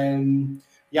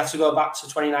 You have to go back to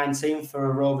 2019 for a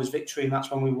Rovers victory, and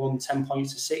that's when we won 10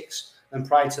 points to 6. And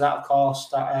prior to that, of course,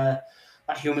 that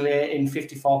humiliating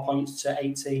 54 points to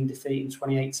 18 defeat in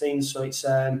 2018. So it's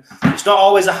not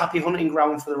always a happy hunting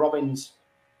ground for the Robins.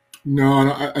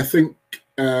 No, I think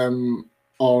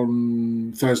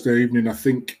on Thursday evening, I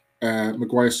think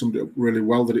Maguire summed it up really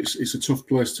well, that it's a tough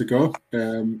place to go.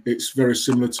 It's very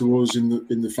similar to us in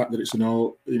the fact that it's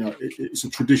it's a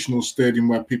traditional stadium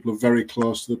where people are very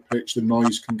close to the pitch. The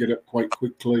noise can get up quite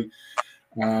quickly.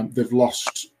 They've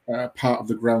lost part of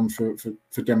the ground for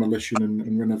demolition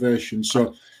and renovation.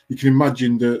 So you can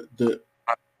imagine that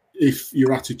if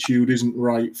your attitude isn't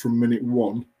right from minute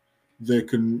one, they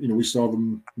can, we saw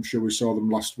them, I'm sure we saw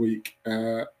them last week,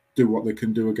 do what they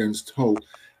can do against Hull.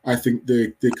 I think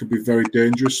they could be very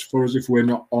dangerous for us if we're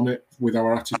not on it with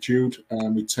our attitude.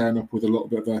 We turn up with a little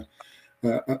bit of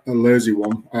a lazy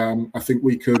one. I think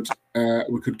we could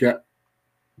get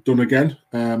done again.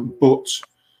 But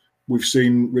we've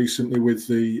seen recently with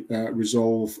the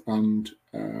resolve and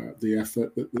the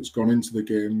effort that's gone into the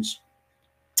games,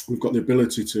 we've got the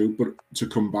ability to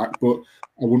come back. But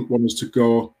I wouldn't want us to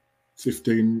go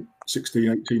 15,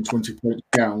 16, 18, 20 points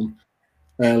down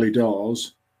early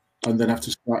doors and then have to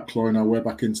start clawing our way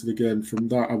back into the game. From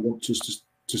that, I want us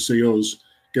to see us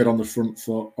get on the front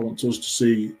foot. I want us to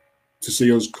see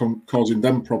us causing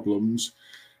them problems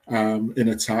in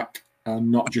attack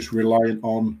and not just relying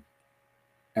on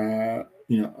a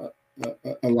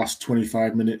last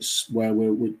 25 minutes where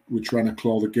we're trying to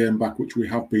claw the game back, which we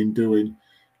have been doing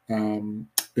in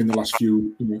the last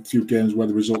few games where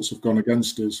the results have gone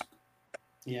against us.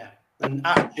 Yeah. And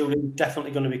attitude is definitely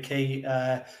going to be key,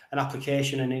 an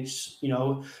application. And it's,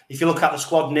 if you look at the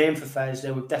squad name for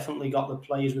Thursday, we've definitely got the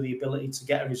players with the ability to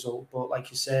get a result. But like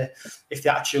you say, if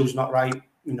the attitude's not right,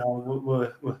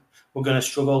 we're going to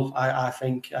struggle, I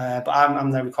think. But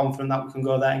I'm very confident that we can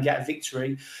go there and get a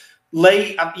victory.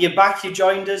 Lee, you're back. You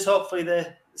joined us. Hopefully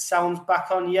the sound's back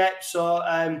on yet. So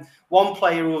one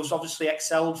player who's obviously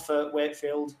excelled for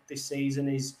Wakefield this season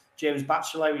is James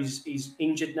Batchelor. He's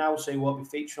injured now, so he won't be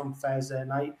featured on Thursday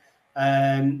night.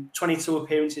 22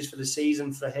 appearances for the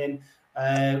season for him.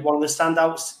 One of the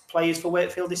standout players for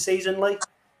Wakefield this season, Lee.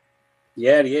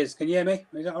 Yeah, he is. Can you hear me?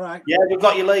 Is that all right? Yeah, we've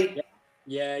got you, Lee.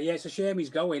 Yeah. It's a shame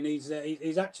he's going. He's near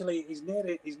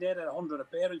 100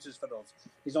 appearances for us.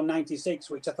 He's on 96,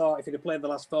 which I thought if he'd have played the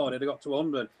last 4, he'd have got to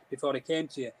 100 before he came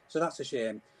to you. So that's a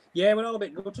shame. Yeah, we're all a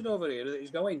bit gutted over here that he's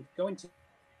going to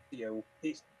you.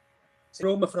 It's a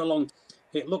rumour for a long time.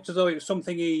 It looked as though it was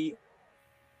something he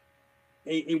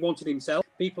wanted himself.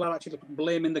 People are actually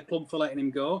blaming the club for letting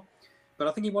him go, but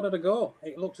I think he wanted to go.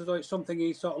 It looked as though it's something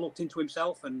he sort of looked into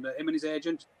himself and him and his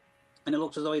agent, and it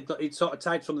looked as though he'd sort of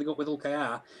tied something up with Hull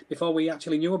KR before we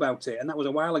actually knew about it, and that was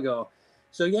a while ago.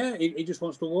 So yeah, he just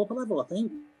wants to go up a level, I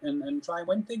think, and try and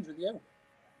win things with you.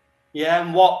 Yeah,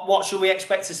 and what should we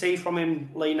expect to see from him,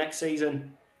 Lee, next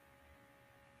season?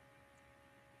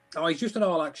 Oh, he's just an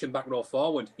all-action back row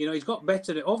forward. He's got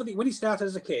better when he started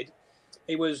as a kid.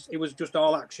 It was just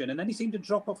all action, and then he seemed to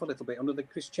drop off a little bit under the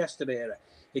Chris Chester era.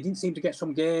 He didn't seem to get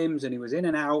some games, and he was in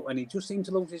and out, and he just seemed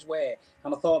to lose his way.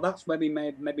 And I thought that's where he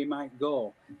maybe might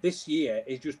go. This year,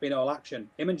 it's just been all action.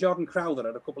 Him and Jordan Crowther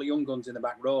had a couple of young guns in the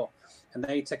back row, and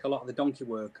they take a lot of the donkey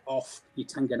work off your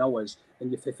Tanganoas and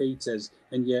your Fifitas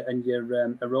and your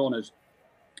Aronas,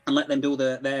 and let them do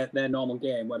their normal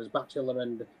game, whereas Batchelor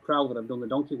and Crowther have done the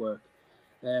donkey work.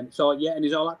 And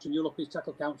he's all action. You look at his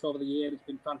tackle counts over the year, it's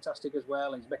been fantastic as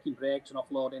well. He's making breaks and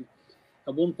offloading.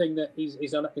 And one thing that he's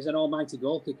an almighty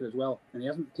goal kicker as well. And he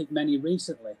hasn't kicked many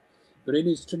recently, but in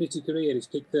his Trinity career, he's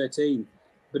kicked 13,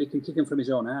 but he can kick them from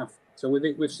his own half. So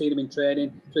we've seen him in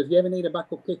training. So if you ever need a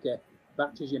backup kicker,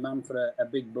 Batch is your man for a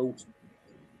big boot.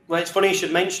 Well, it's funny you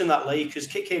should mention that, Lee, because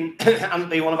kicking hasn't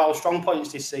been one of our strong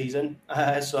points this season.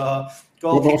 What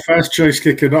about first choice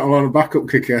kicker, not a backup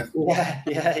kicker?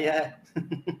 Yeah.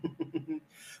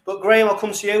 But Graham, I'll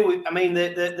come to you. I mean,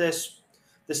 the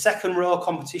second row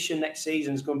competition next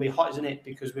season is going to be hot, isn't it?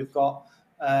 Because we've got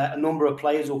a number of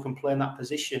players who can play in that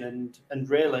position, and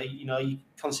really, you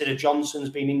consider Johnson's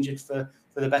been injured for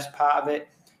the best part of it.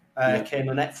 Kane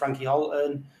Lynette, Frankie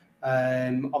Holton.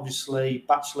 Obviously,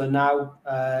 Bachelor now.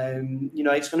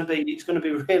 It's going to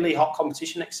be really hot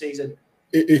competition next season.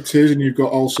 It is, and you've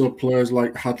got also players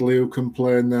like Hadley who can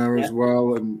play in there as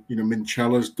well, and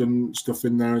Minchella's done stuff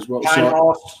in there as well.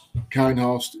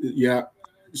 Kinehorst, yeah.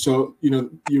 So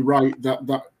you're right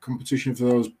that competition for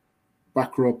those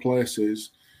back row places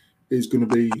is going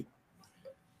to be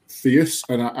fierce,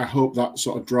 and I hope that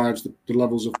sort of drives the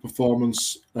levels of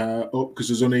performance up, because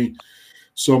there's only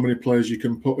so many players you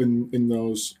can put in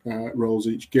those roles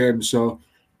each game. So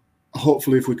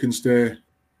hopefully, if we can stay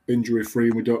injury free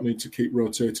and we don't need to keep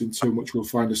rotating too much, we'll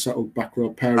find a settled back row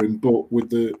pairing, but with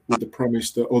the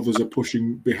premise that others are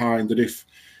pushing behind, that if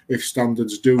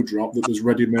standards do drop, that there's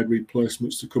ready-made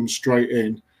replacements to come straight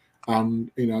in and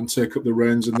and take up the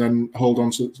reins and then hold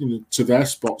on to their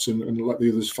spots and let the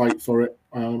others fight for it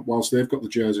whilst they've got the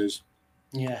jerseys.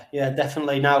 Yeah,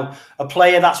 definitely. Now, a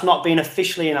player that's not been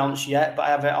officially announced yet, but I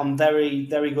have it on very,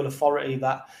 very good authority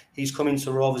that he's coming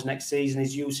to Rovers next season,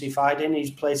 is Yusuf Aydin. He's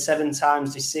played 7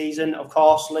 times this season. Of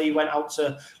course, Lee went out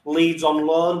to Leeds on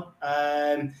loan.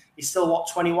 He's still,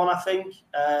 21, I think.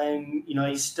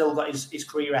 He's still got his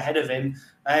career ahead of him.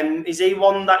 Is he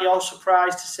one that you're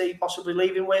surprised to see possibly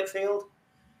leaving Wakefield?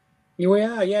 We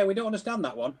are, yeah. We don't understand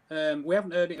that one. We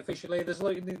haven't heard it officially. There's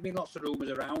been lots of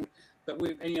rumours around. But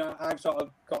I've sort of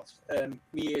got my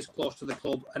ears close to the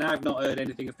club, and I've not heard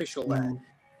anything official there.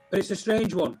 But it's a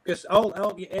strange one, because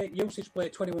Yusuf's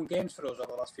played 21 games for us over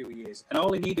the last few years, and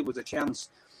all he needed was a chance.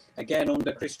 Again,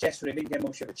 under Chris Chester, he didn't get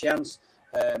much of a chance.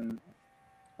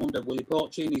 Under Willie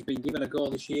Porchin, he's been given a goal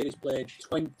this year. He's played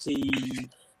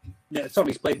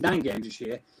 9 games this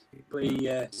year.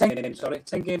 10 games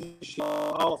this year,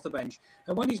 all off the bench.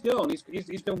 And when he's done,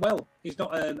 he's done well. He's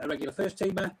not a regular first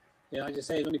teamer. Yeah, as I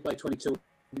say, he's only played 22.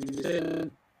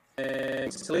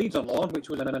 Leeds on loan, which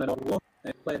was an odd one.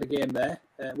 Played a game there.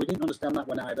 We didn't understand that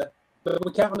one either. But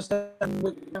we can't understand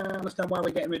why we're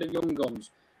getting rid of young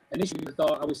guns. Initially, we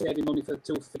thought, are we saving money for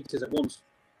 2 fixtures at once?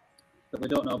 But we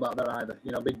don't know about that either.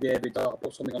 Big David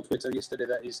put something on Twitter yesterday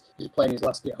that he's playing his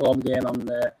last home game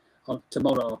on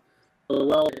tomorrow. So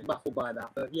we're all baffled by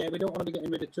that. But yeah, we don't want to be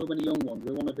getting rid of too many young ones.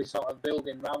 We want to be sort of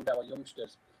building around our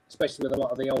youngsters, especially with a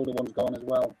lot of the older ones gone as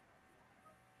well.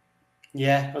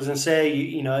 Yeah, I was going to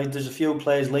say, there's a few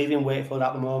players leaving Wakefield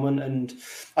at the moment, and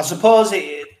I suppose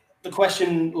the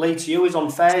question, Lee, to you is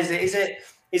unfair. Is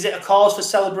it a cause for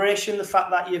celebration, the fact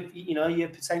that you're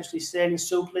potentially staying in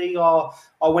Super League, or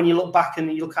when you look back and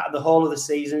you look at the whole of the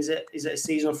season, is it a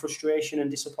season of frustration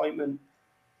and disappointment?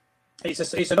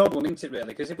 It's an odd one, isn't it, really?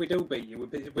 Because if we do beat you,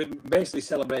 we're basically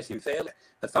celebrating failure.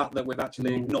 The fact that we've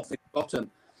actually nothing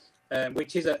bottom.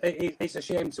 Which is it's a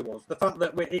shame to us. The fact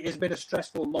that it has been a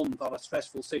stressful month or a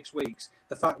stressful 6 weeks,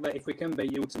 the fact that if we can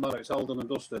beat you tomorrow, it's all done and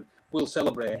dusted, we'll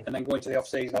celebrate and then go into the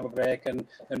off-season, have a break and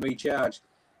recharge.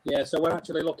 Yeah, so we're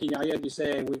actually looking, I heard you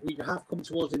say, we have come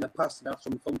to us in the past and have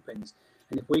some thumpings,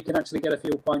 and if we can actually get a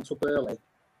few points up early,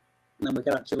 then we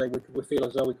can actually, we feel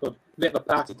as though we could, a bit of a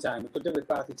party time, we could do with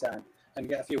party time and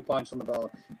get a few points on the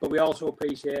board. But we also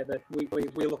appreciate that we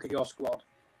look at your squad,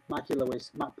 Mikey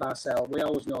Lewis, Matt Parcell, we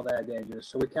always know they're dangerous,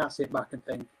 so we can't sit back and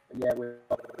think, yeah, we're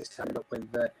standing up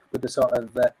with the sort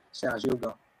of stars you've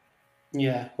got.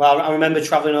 Yeah, well, I remember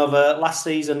travelling over last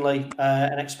season, Lee,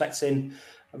 and expecting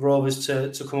Rovers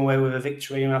to come away with a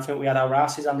victory, and I think we had our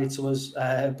asses handed to us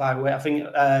by the way. I think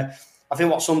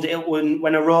what summed it up when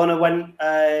Arona went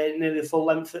nearly the full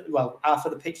length, half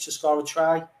of the pitch to score a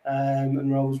try,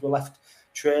 and Rovers were left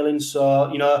trailing. So,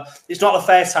 it's not the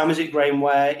first time, is it, Graham,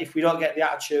 where if we don't get the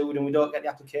attitude and we don't get the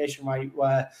application right,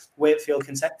 where Wakefield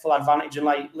can take full advantage, and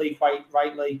like Lee quite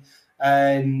rightly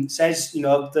says,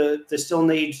 they still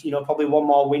need, probably one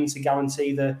more win to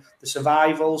guarantee the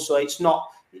survival. So it's not,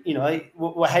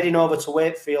 we're heading over to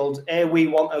Wakefield. We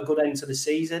want a good end to the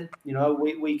season.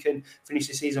 We can finish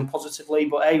the season positively,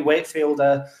 but Wakefield,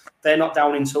 they're not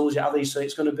down in tools yet, are they? So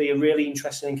it's going to be a really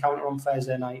interesting encounter on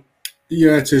Thursday night.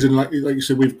 Yeah, it is, and like you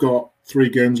said, we've got 3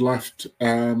 games left.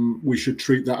 We should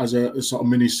treat that as a sort of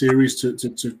mini series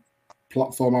to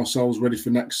platform ourselves ready for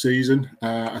next season.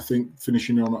 I think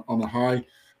finishing on a high,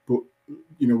 but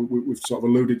we've sort of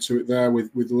alluded to it there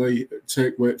with Lee.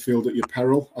 Take Wakefield at your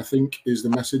peril, I think, is the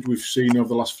message. We've seen over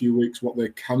the last few weeks what they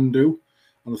can do,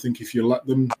 and I think if you let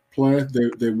them play,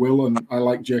 they will. And I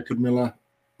like Jacob Miller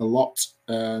a lot.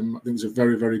 I think he's a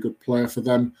very, very good player for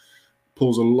them.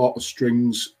 Pulls a lot of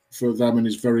strings for them and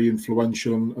is very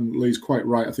influential. And Lee's quite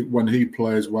right. I think when he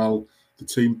plays well, the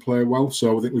team play well.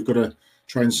 So I think we've got to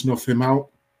try and snuff him out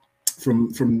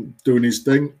from doing his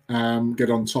thing, get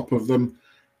on top of them,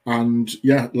 And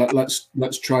yeah,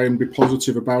 let's try and be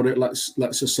positive about it.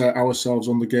 Let's assert ourselves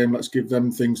on the game. Let's give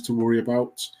them things to worry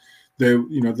about.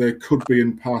 They could be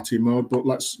in party mode, but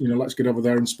let's get over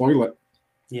there and spoil it.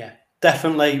 Yeah,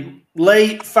 definitely.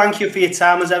 Lee, thank you for your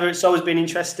time as ever. It's always been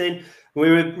interesting.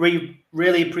 We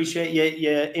really appreciate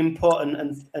your input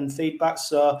and feedback.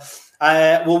 So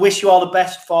we'll wish you all the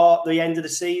best for the end of the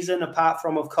season, apart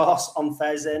from, of course, on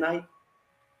Thursday night.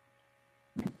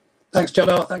 Thanks,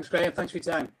 Jono. Thanks, Graham. Thanks for your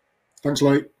time. Thanks,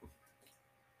 Lee.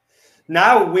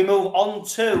 Now we move on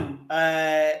to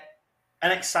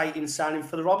an exciting signing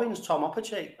for the Robins, Tom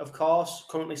Oppercheek, of course,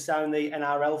 currently signing the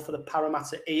NRL for the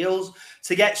Parramatta Eels.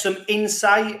 To get some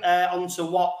insight onto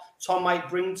what Tom might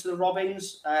bring to the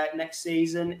Robins next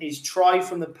season is Troy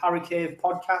from the Paracave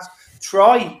podcast.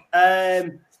 Troy,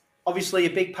 obviously a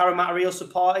big Parramatta Eel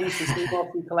supporter. You can see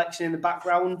the collection in the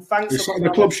background. Thanks. You're sat in the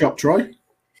club shop, Troy.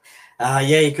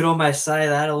 Yeah, you could almost say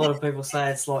that. A lot of people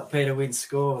say it's like Peter Wynn's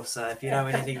score. So if you know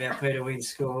anything about Peter Wynn's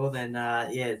score, then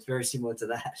yeah, it's very similar to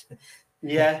that.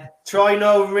 Yeah, Troy,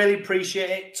 no, really appreciate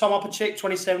it. Tom Oppercheek,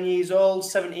 27 years old,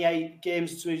 78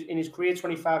 games in his career,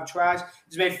 25 tries.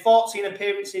 He's made 14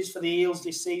 appearances for the Eels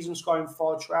this season, scoring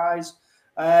 4 tries.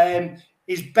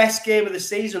 His best game of the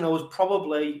season was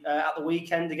probably at the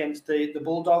weekend against the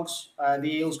Bulldogs.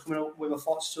 The Eels coming up with a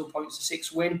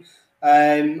 42-6 win.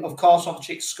 Of course,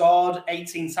 Oppercheek scored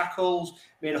 18 tackles,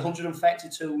 made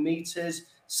 132 metres,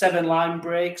 7 line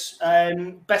breaks.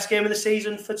 Best game of the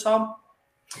season for Tom?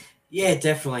 Yeah,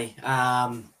 definitely.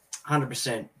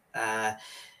 100%. Yeah,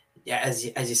 as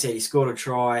you said, he scored a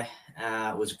try.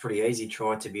 It was a pretty easy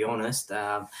try, to be honest.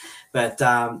 But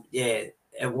yeah,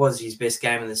 it was his best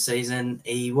game of the season.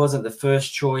 He wasn't the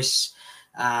first choice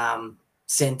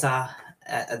centre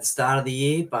at the start of the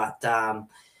year, but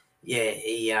yeah,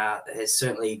 he has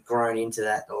certainly grown into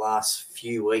that the last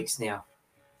few weeks now.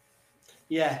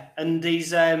 Yeah, and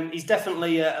he's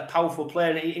definitely a powerful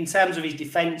player. In terms of his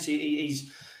defence,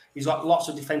 he's got lots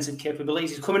of defensive capabilities.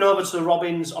 He's coming over to the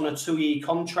Robins on a 2-year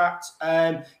contract.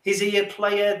 Is he a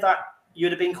player that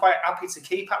you'd have been quite happy to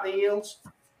keep at the Eels?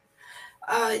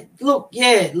 Look,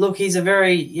 he's a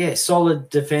very solid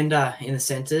defender in the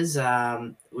centres.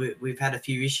 We've had a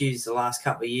few issues the last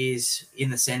couple of years in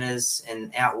the centres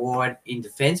and out wide in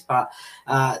defence, but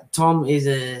Tom is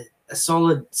a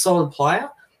solid player.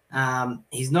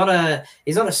 He's not a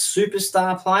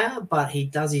superstar player, but he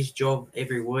does his job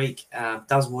every week,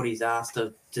 does what he's asked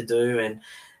to do.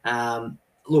 And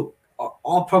look,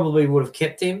 I probably would have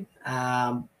kept him,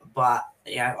 but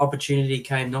opportunity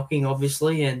came knocking,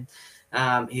 obviously, and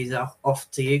he's off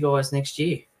to you guys next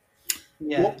year.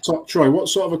 Yeah. Troy, what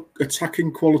sort of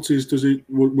attacking qualities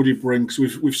would he bring?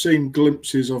 Because we've seen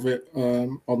glimpses of it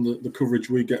on the coverage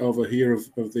we get over here of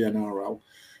the NRL.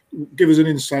 Give us an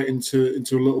insight into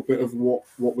a little bit of what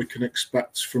we can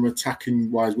expect from attacking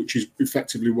wise, which is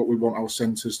effectively what we want our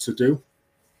centres to do.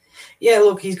 Yeah,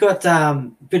 look, he's got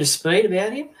a bit of speed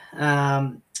about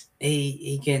him.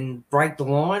 He can break the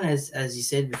line, as you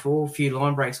said before, a few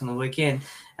line breaks on the weekend.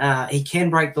 He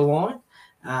can break the line,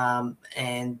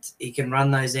 and he can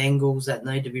run those angles that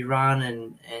need to be run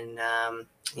and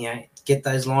get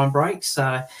those line breaks.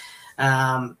 So,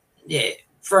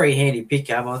 very handy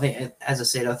pickup. I think, as I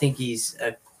said, I think he's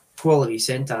a quality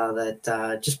centre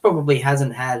that just probably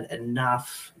hasn't had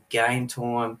enough game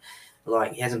time.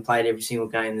 Like, he hasn't played every single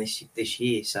game this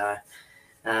year. So,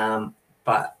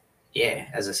 but yeah,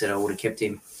 as I said, I would have kept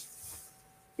him.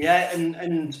 Yeah,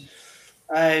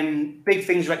 and big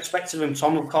things are expected of him,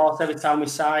 Tom. Of course, every time we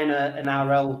sign an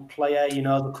RL player, they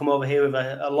come over here with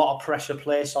a lot of pressure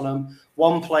placed on them.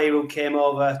 One player who came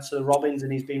over to the Robins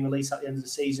and he's been released at the end of the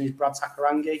season is Brad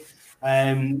Takarangi.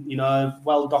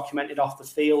 Well documented off the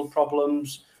field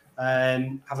problems,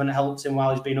 haven't helped him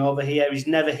while he's been over here. He's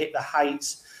never hit the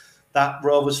heights that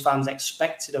Rovers fans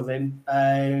expected of him.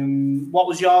 What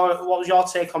was your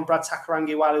take on Brad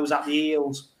Takarangi while he was at the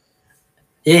Eels?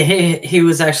 Yeah, he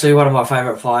was actually one of my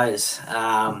favourite players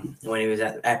when he was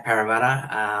at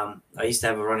Parramatta. I used to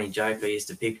have a running joke. I used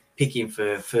to pick him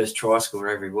for first try scorer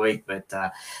every week, but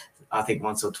I think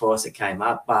once or twice it came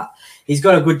up. But he's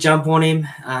got a good jump on him.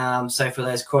 So for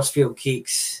those crossfield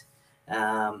kicks,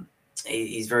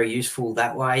 he's very useful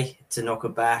that way to knock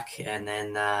it back. And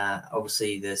then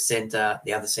obviously the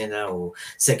other centre or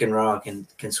second row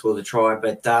can score the try.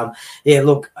 But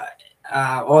look,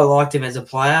 I liked him as a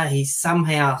player. He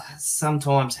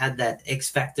sometimes had that X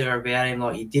factor about him,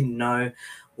 like you didn't know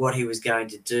what he was going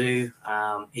to do.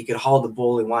 He could hold the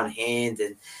ball in one hand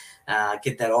and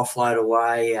get that offload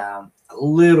away. A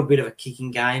little bit of a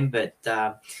kicking game, but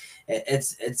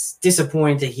it's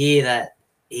disappointing to hear that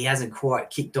he hasn't quite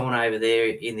kicked on over there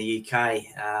in the UK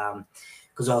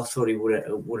because I thought he would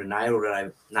have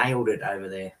nailed it over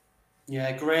there.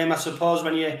 Yeah, Graham, I suppose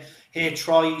when you hear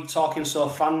Troy talking so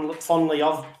fondly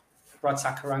of Brad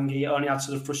Takairangi, it only adds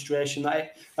to the frustration that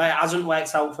it hasn't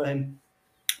worked out for him.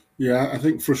 Yeah, I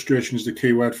think frustration is the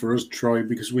key word for us, Troy,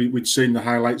 because we'd seen the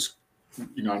highlights.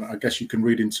 You know, I guess you can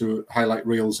read into highlight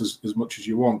reels as much as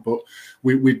you want, but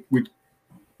we'd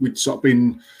sort of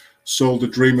been sold a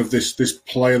dream of this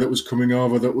player that was coming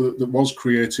over that was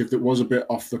creative, that was a bit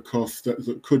off the cuff,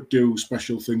 that could do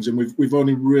special things, and we've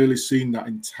only really seen that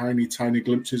in tiny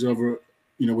glimpses over,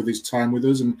 you know, with his time with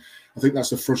us. And I think that's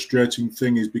the frustrating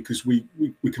thing, is because we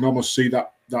can almost see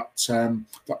that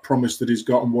promise that he's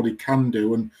got and what he can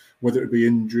do, and whether it be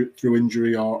through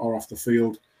injury or off the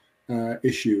field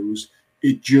issues,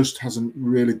 it just hasn't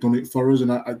really done it for us.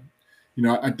 And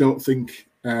I don't think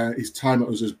his time at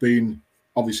us has been,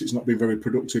 obviously it's not been very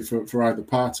productive for either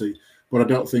party, but I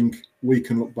don't think we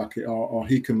can look back at or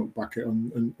he can look back at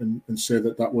and say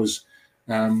that was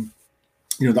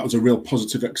that was a real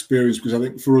positive experience, because I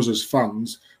think for us as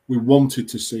fans, we wanted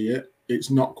to see it. It's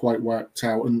not quite worked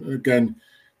out, and again,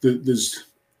 there's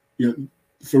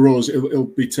for us it'll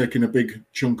be taking a big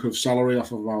chunk of salary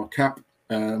off of our cap,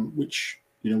 which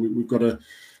we've got to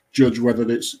judge whether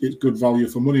it's good value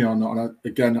for money or not.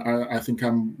 And I think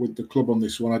I'm with the club on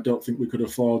this one. I don't think we could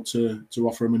afford to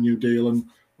offer him a new deal, and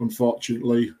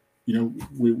unfortunately,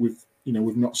 we've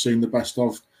not seen the best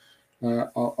of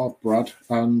Brad,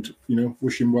 and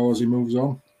wish him well as he moves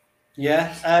on.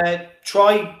 Yeah,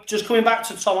 Troy, just coming back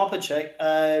to Tom Opacek,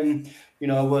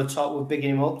 we're bigging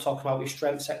him up, talking about his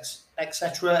strengths,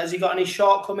 etc. Has he got any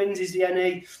shortcomings? Is there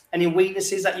any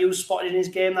weaknesses that you spotted in his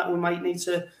game that we might need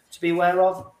to be aware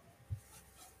of?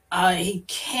 He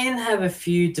can have a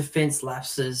few defence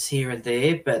lapses here and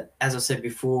there, but as I said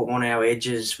before, on our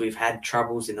edges, we've had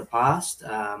troubles in the past,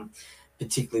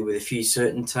 particularly with a few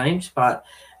certain teams. But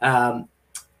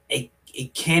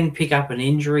it can pick up an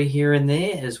injury here and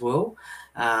there as well,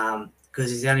 because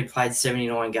he's only played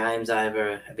 79 games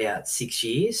over about 6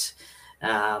 years.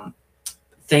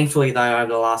 Thankfully, though,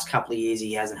 over the last couple of years,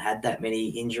 he hasn't had that many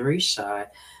injuries, so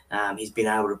he's been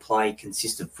able to play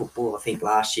consistent football. I think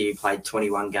last year he played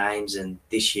 21 games, and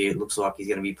this year it looks like he's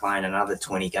going to be playing another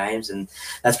 20 games, and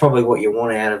that's probably what you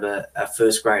want out of a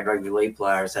first-grade rugby league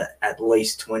player, is at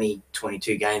least 20,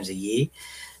 22 games a year.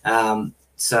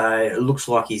 So it looks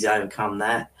like he's overcome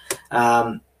that.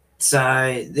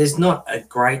 So there's not a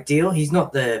great deal. He's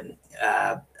not the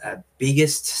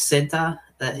biggest centre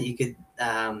that you could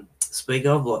speak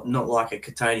of, not like a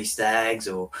Katoni Staggs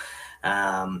or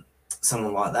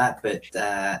someone like that. But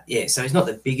so he's not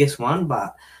the biggest one,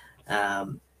 but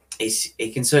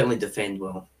he can certainly defend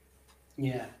well.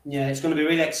 Yeah, it's going to be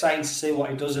really exciting to see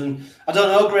what he does. And I don't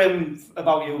know, Graham,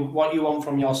 about you, what you want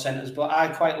from your centres, but I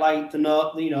quite like the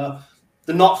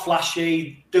not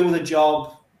flashy, do the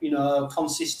job,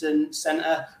 consistent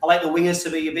centre. I like the wingers to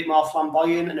be a bit more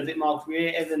flamboyant and a bit more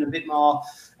creative and a bit more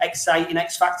exciting,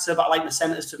 X factor, but I like the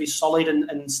centres to be solid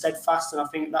and steadfast, and I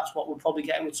think that's what we're probably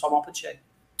getting with Tom Opacek.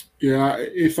 Yeah,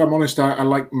 if I'm honest, I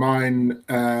like mine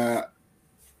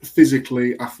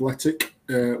physically athletic,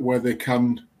 where they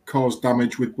can cause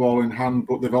damage with ball in hand,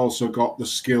 but they've also got the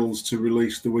skills to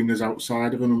release the wingers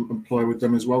outside of them and play with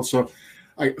them as well. So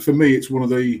for me, it's one of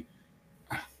the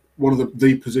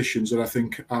positions that I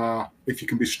think if you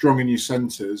can be strong in your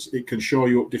centres, it can show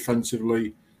you up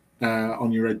defensively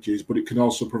on your edges, but it can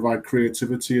also provide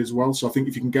creativity as well. So I think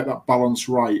if you can get that balance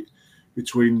right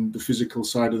between the physical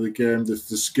side of the game, the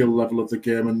skill level of the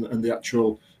game, and the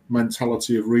actual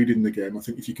mentality of reading the game, I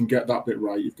think if you can get that bit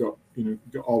right, you've got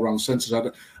all-round centres. I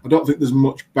don't think there's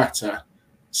much better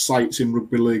sights in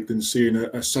rugby league than seeing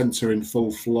a centre in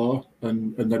full flow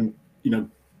and then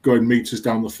going metres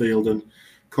down the field and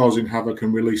causing havoc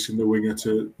and releasing the winger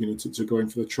to go in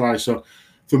for the try. So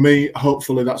for me,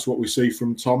 hopefully that's what we see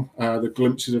from Tom. The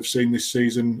glimpses I've seen this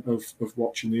season of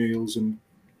watching the Eels and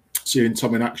seeing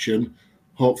Tom in action,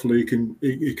 hopefully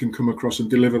he can come across and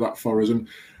deliver that for us. And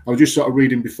I was just sort of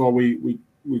reading before we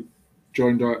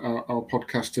joined our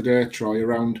podcast today, Troy,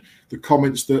 around the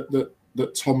comments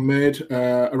that Tom made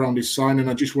around his signing.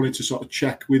 I just wanted to sort of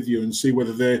check with you and see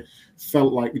whether they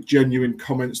felt like genuine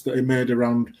comments that he made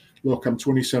around, look, I'm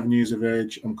 27 years of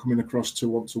age, I'm coming across to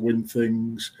want to win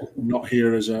things, I'm not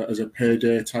here as a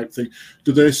payday type thing.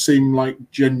 Do they seem like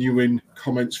genuine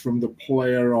comments from the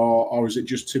player, or is it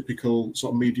just typical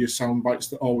sort of media sound bites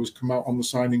that always come out on the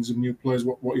signings of new players?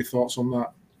 What are your thoughts on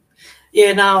that?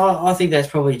 Yeah, no, I think that's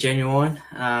probably genuine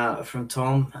from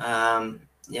Tom.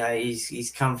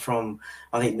 he's come from,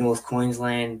 I think, North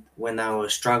Queensland when they were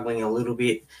struggling a little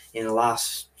bit in the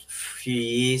last few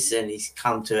years, and he's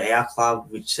come to our club,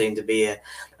 which seemed to be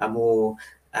a more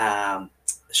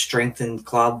strengthened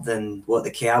club than what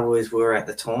the Cowboys were at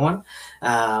the time.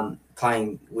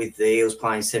 Playing with the Eels,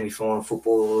 playing semi-final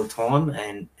football all the time,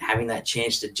 and having that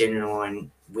chance to genuinely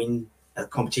win a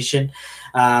competition.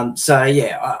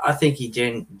 I think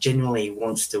he genuinely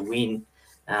wants to win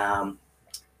and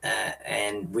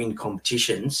win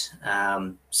competitions.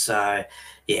 I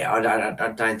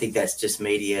don't think that's just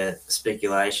media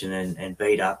speculation and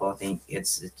beat up. I think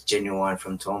it's genuine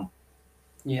from Tom.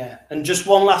 Yeah, and just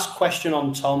one last question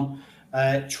on Tom.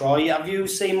 Troy, have you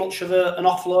seen much of an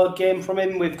offload game from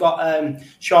him? We've got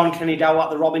Sean Kenny-Dow at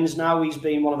the Robins now. He's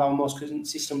been one of our most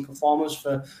consistent performers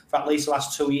for at least the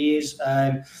last 2 years.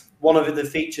 One of the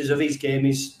features of his game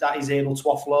is that he's able to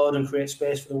offload and create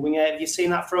space for the winger. Have you seen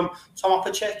that from Tom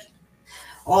Opacek?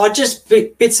 Oh, just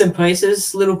bits and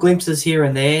pieces, little glimpses here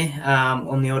and there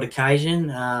on the odd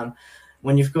occasion.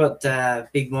 When you've got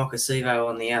big Mike Acevo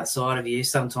on the outside of you,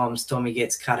 sometimes Tommy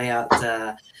gets cut out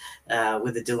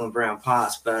with a Dylan Brown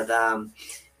pass. But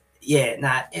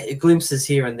glimpses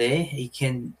here and there. He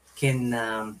can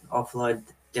offload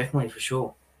definitely for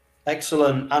sure.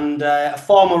 Excellent. And a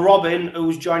former Robin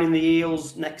who's joining the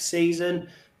Eels next season,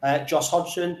 Josh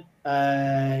Hodgson.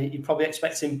 You're probably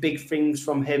expecting big things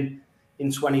from him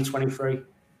in 2023.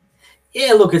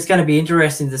 Yeah, look, it's going to be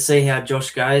interesting to see how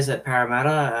Josh goes at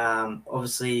Parramatta.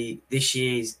 Obviously, this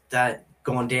year he's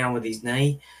gone down with his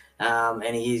knee,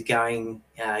 and he is getting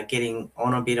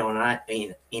on a bit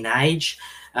in age.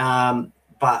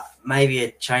 But maybe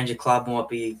a change of club might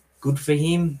be good for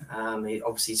him. He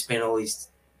obviously spent all his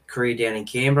career down in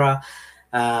Canberra.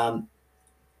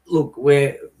 Look,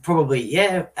 we're probably,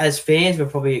 as fans, we're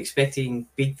probably expecting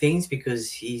big things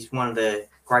because he's one of the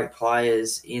great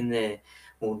players now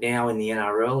in the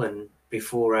NRL and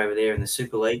before over there in the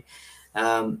Super League.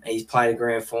 He's played a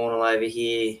grand final over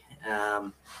here,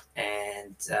 and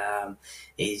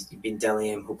he's been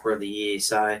Dally M Hooker of the Year.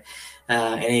 So,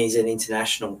 and he's an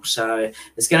international. So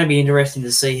it's going to be interesting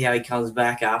to see how he comes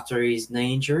back after his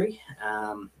knee injury,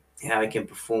 how he can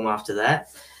perform after that.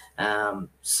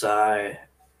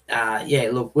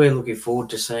 Look, we're looking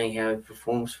forward to seeing how he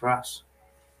performs for us.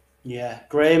 Yeah,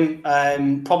 Graham,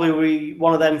 probably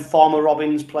one of them former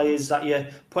Robins players that you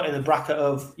put in the bracket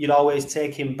of you'd always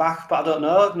take him back. But I don't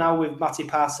know, now with Matty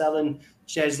Parcell and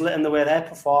Jez Litton, the way they're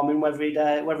performing, whether he'd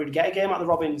get a game at the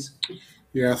Robins.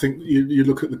 Yeah, I think you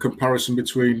look at the comparison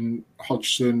between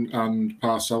Hodgson and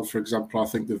Parcell, for example. I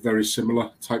think they're very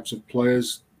similar types of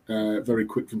players, very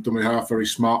quick from dummy half, very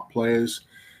smart players.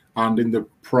 And in the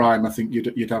prime, I think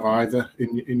you'd have either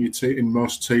in your team, in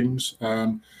most teams.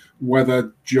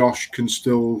 Whether Josh can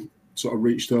still sort of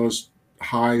reach those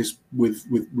highs with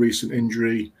recent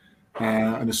injury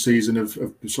and a season of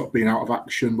sort of being out of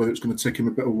action, whether it's going to take him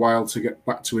a bit of a while to get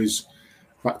back to his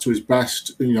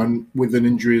best, and with an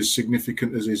injury as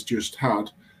significant as he's just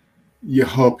had, you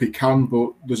hope he can,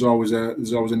 but there's always a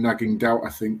nagging doubt,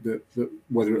 I think, that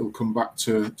whether it'll come back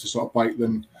to sort of bite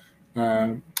them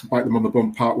on the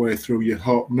bum part way through. You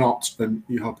hope not, and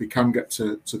you hope he can get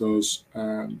to those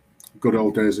good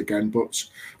old days again. But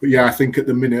yeah, I think at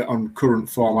the minute on current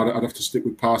form, I'd have to stick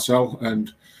with Parcell,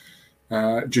 and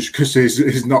just because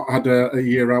he's not had a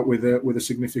year out with a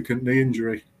significant knee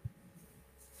injury.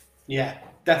 Yeah,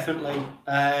 definitely.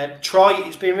 Troy,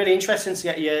 it's been really interesting to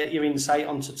get your insight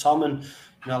onto Tom, and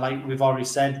like we've already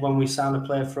said, when we sign a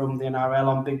player from the NRL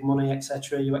on big money,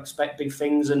 etc., you expect big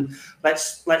things, and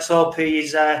let's hope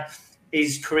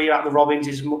his career at the Robins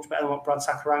is much better than what Brad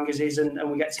Sakaranga's is, and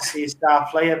we get to see a star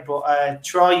player. But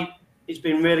Troy, it's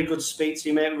been really good to speak to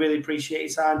you, mate. Really appreciate your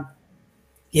time.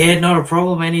 Yeah, not a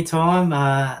problem. Anytime.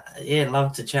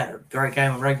 Love to chat. Great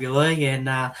game of rugby league, and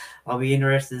I'll be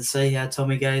interested to see how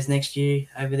Tommy goes next year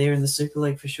over there in the Super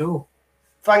League for sure.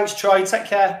 Thanks, Troy. Take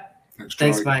care.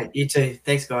 Thanks, mate. You too.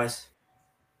 Thanks, guys.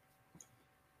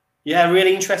 Yeah,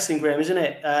 really interesting, Graham, isn't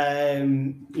it?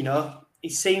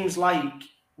 It seems like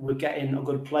we're getting a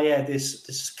good player.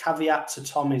 This caveat to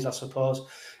Tom is, I suppose,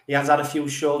 he has had a few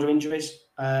shoulder injuries.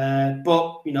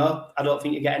 But, I don't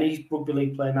think you get any rugby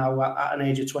league player now at an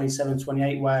age of 27,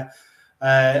 28 who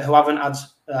haven't had,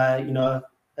 a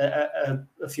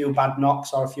few bad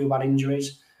knocks or a few bad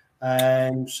injuries.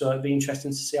 So it'd be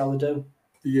interesting to see how they do.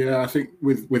 Yeah, I think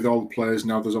with all the players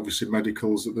now, there's obviously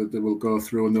medicals that they will go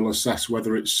through, and they'll assess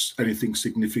whether it's anything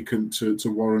significant to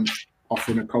warrant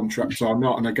offering a contract or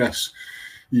not. And I guess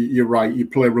you're right. You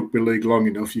play rugby league long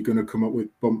enough, you're going to come up with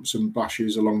bumps and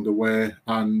bashes along the way,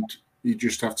 and you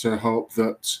just have to hope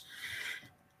that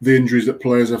the injuries that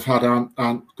players have had aren't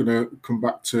going to come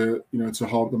back to to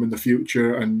haunt them in the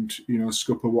future, and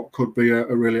scupper what could be a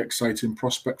really exciting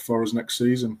prospect for us next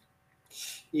season.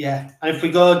 Yeah, and if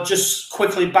we go just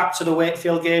quickly back to the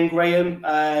Wakefield game, Graham,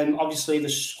 obviously the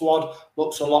squad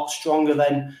looks a lot stronger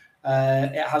than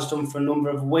it has done for a number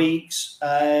of weeks.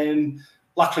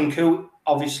 Lachlan Coote,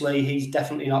 obviously, he's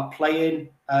definitely not playing.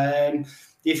 Do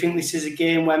you think this is a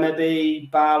game where maybe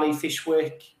Barley,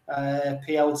 Fishwick,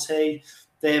 PLT,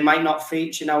 they might not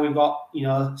feature? Now we've got,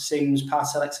 Sims,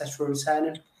 Parcell, etc.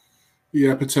 returning.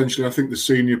 Yeah, potentially. I think the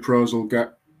senior pros will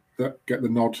get the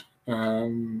nod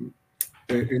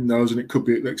in those, and it could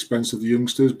be at the expense of the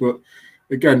youngsters. But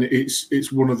again,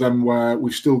 it's one of them where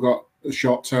we've still got a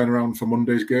short turnaround for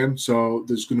Monday's game, so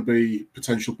there's going to be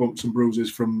potential bumps and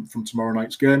bruises from tomorrow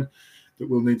night's game that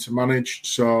we'll need to manage.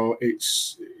 So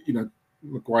it's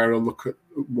Maguire will look at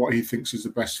what he thinks is the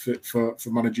best fit for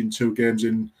managing two games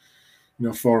in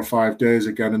 4 or 5 days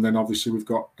again, and then obviously we've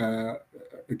got a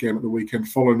game at the weekend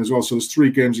following as well. So there's 3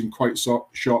 games in quite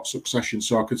short succession.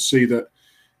 So I could see that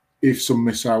if some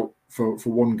miss out for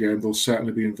one game, they'll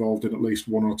certainly be involved in at least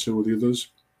one or two of the others.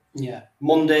 Yeah,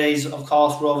 Monday's, of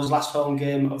course, Rovers' last home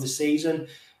game of the season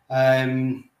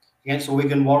against the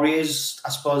Wigan Warriors. I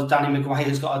suppose Danny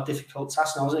Maguire's got a difficult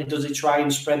task now, hasn't he? Does he try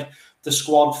and spread the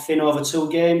squad thin over 2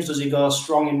 games? Does he go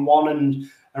strong in one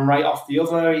and right off the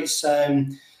other? It's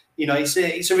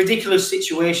it's a ridiculous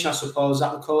situation, I suppose,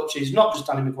 that the coaches, not just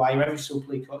Danny Maguire, every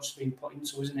Super League coach has been put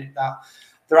into, isn't it? That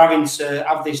they're having to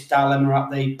have this dilemma at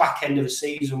the back end of the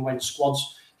season when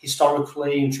squads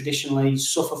historically and traditionally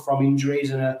suffer from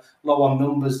injuries and are low on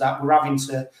numbers, that we're having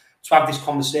to have this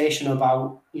conversation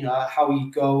about how you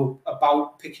go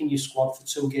about picking your squad for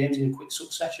 2 games in quick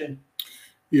succession.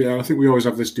 Yeah, I think we always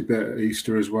have this debate at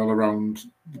Easter as well around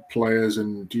the players,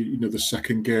 and the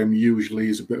second game usually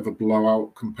is a bit of a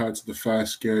blowout compared to the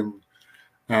first game,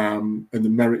 and the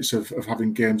merits of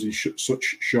having games in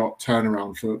such short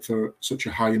turnaround for such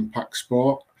a high impact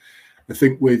sport. I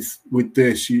think with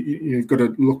this, you've got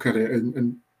to look at it,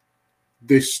 and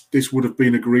this would have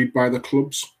been agreed by the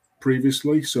clubs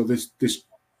previously. So this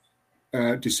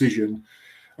decision,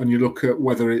 and you look at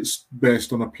whether it's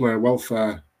based on a player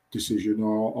welfare decision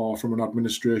or from an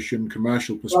administration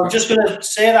commercial perspective. Well, I'm just going to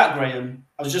say that, Graham.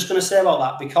 I was just going to say about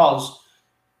that because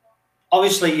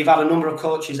obviously you've had a number of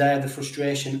coaches air the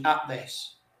frustration at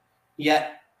this,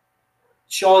 yet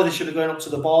surely they should have gone up to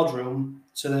the boardroom,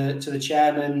 to the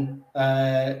chairman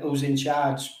who's in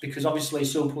charge, because obviously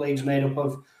Super League's made up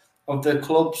of the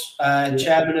clubs,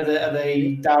 chairman of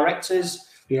the directors.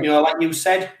 Yeah. Like you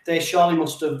said, they surely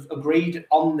must have agreed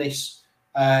on this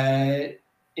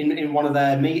in one of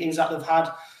their meetings that they've had.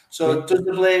 So does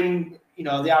the blame, the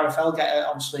RFL get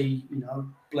obviously,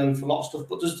 blamed for a lot of stuff,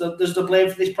 but does the blame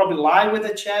for this probably lie with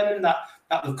the chairman that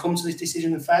they've come to this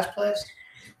decision in the first place?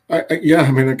 I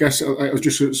guess I was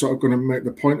just sort of going to make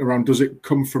the point around, does it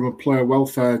come from a player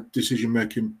welfare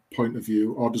decision-making point of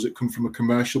view, or does it come from a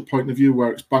commercial point of view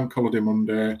where it's Bank Holiday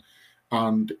Monday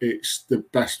and it's the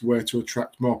best way to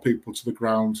attract more people to the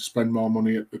ground, spend more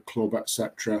money at the club,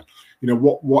 etc.?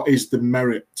 What is the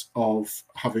merit of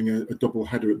having a double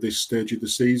header at this stage of the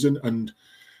season? And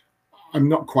I'm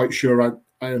not quite sure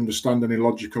I understand any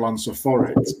logical answer for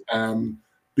it.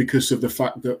 Because of the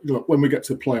fact that when we get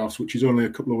to the playoffs, which is only a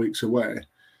couple of weeks away,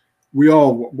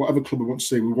 whatever club we want to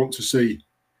see, we want to see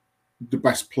the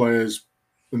best players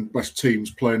and best teams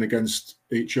playing against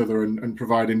each other and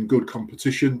providing good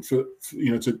competition for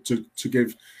to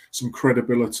give some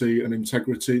credibility and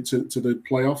integrity to the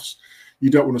playoffs. You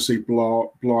don't want to see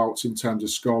blowouts in terms of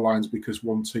scorelines because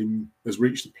one team has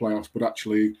reached the playoffs, but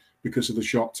actually because of the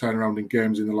short turnaround in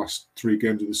games in the last 3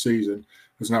 games of the season,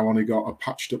 has now only got a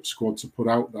patched up squad to put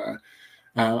out there.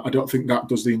 I don't think that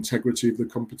does the integrity of the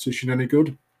competition any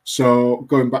good. So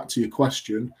going back to your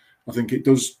question, I think it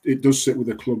does sit with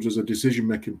the clubs as a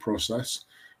decision-making process.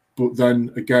 But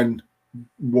then again,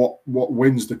 what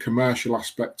wins the commercial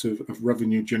aspect of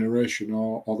revenue generation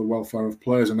or the welfare of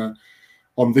players? And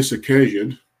on this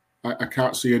occasion, I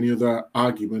can't see any other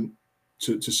argument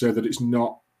to say that it's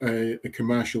not a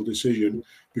commercial decision,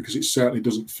 because it certainly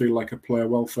doesn't feel like a player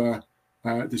welfare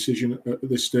decision at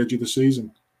this stage of the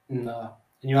season. No,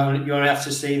 you only have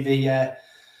to see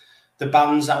the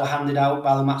bans that were handed out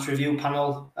by the match review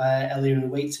panel earlier in the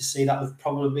week to see that they've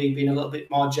probably been a little bit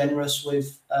more generous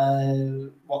with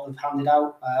what they've handed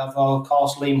out. Although, of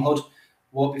course, Liam Hood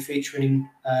won't be featuring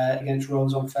against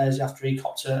Rovers on Thursday after he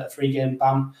copped a 3-game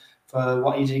ban for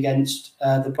what he did against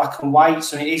the Black and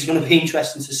Whites. And it is going to be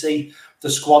interesting to see the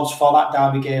squads for that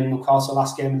derby game, and of course the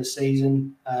last game of the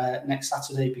season next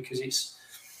Saturday, because it's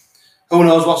who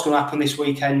knows what's going to happen this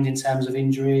weekend in terms of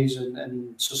injuries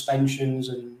and suspensions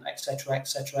and etc.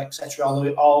 etc. etc.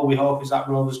 All we hope is that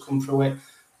Rovers come through it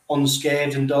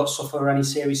unscathed and don't suffer any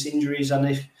serious injuries. And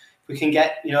if we can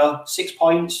get 4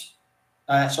 points,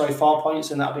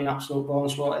 then that'll be an absolute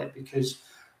bonus, won't it? Because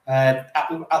at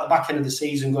the back end of the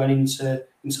season, going into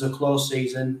the close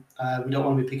season, we don't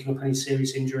want to be picking up any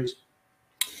serious injuries.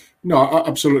 No,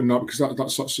 absolutely not, because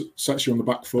that sets you on the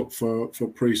back foot for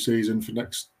pre-season, for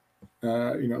next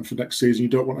for next season. You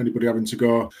don't want anybody having to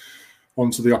go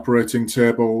onto the operating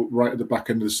table right at the back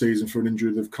end of the season for an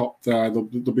injury they've copped there.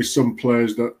 There'll be some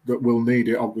players that will need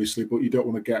it, obviously, but you don't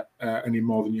want to get any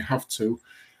more than you have to.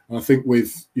 And I think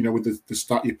with the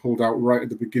stat you pulled out right at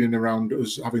the beginning around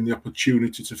us having the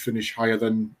opportunity to finish higher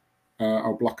than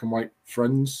our black and white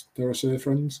friends, dare I say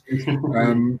friends?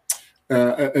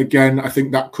 Again, I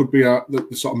think that could be the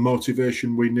sort of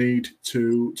motivation we need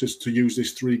to use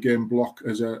this 3-game block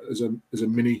as a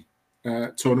mini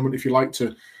tournament, if you like,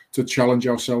 to challenge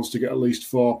ourselves to get at least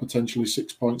 4, potentially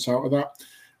 6 points out of that.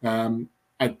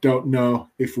 I don't know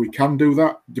if we can do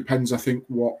that. Depends, I think,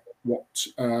 what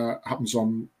happens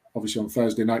on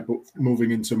Thursday night, but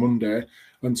moving into Monday,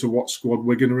 and to what squad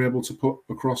Wigan are able to put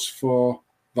across for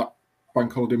that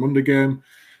Bank Holiday Monday game.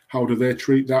 How do they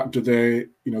treat that? Do they,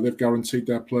 they've guaranteed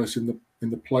their place in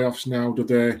the playoffs now? Do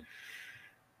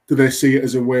they see it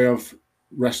as a way of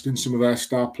resting some of their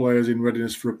star players in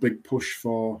readiness for a big push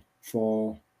for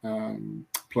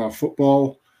playoff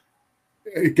football?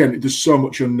 Again, there's so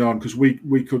much unknown, because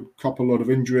we could cop a lot of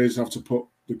injuries, have to put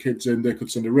the kids in. They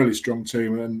could send a really strong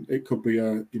team, and it could be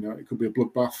a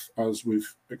bloodbath, as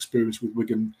we've experienced with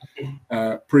Wigan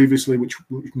previously, which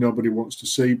nobody wants to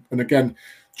see. And again,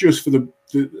 just for the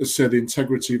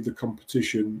integrity of the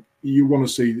competition, you want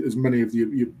to see as many of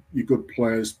your good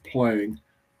players playing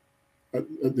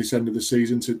at this end of the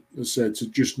season to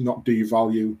just not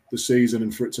devalue the season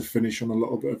and for it to finish on a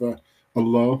little bit of a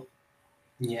low.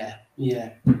 Yeah.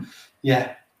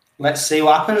 Let's see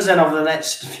what happens then over the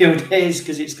next few days,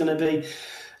 because it's going to be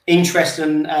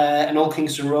interesting. And Hull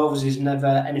Kingston Rovers is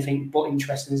never anything but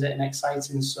interesting, is it, and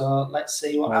exciting. So let's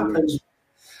see what happens.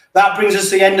 That brings us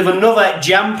to the end of another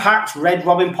jam-packed Red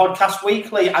Robin Podcast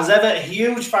Weekly. As ever, a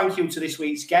huge thank you to this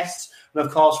week's guests, and of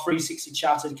course, 360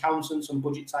 Chartered Accountants and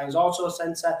Budget Tires Auto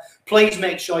Centre. Please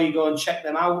make sure you go and check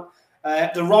them out.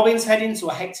 The Robins head into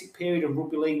a hectic period of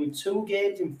rugby league with 2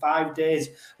 games in 5 days.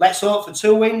 Let's hope for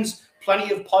 2 wins,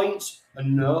 plenty of points,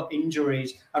 and no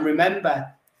injuries. And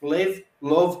remember, live,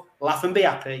 love, laugh, and be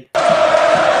happy.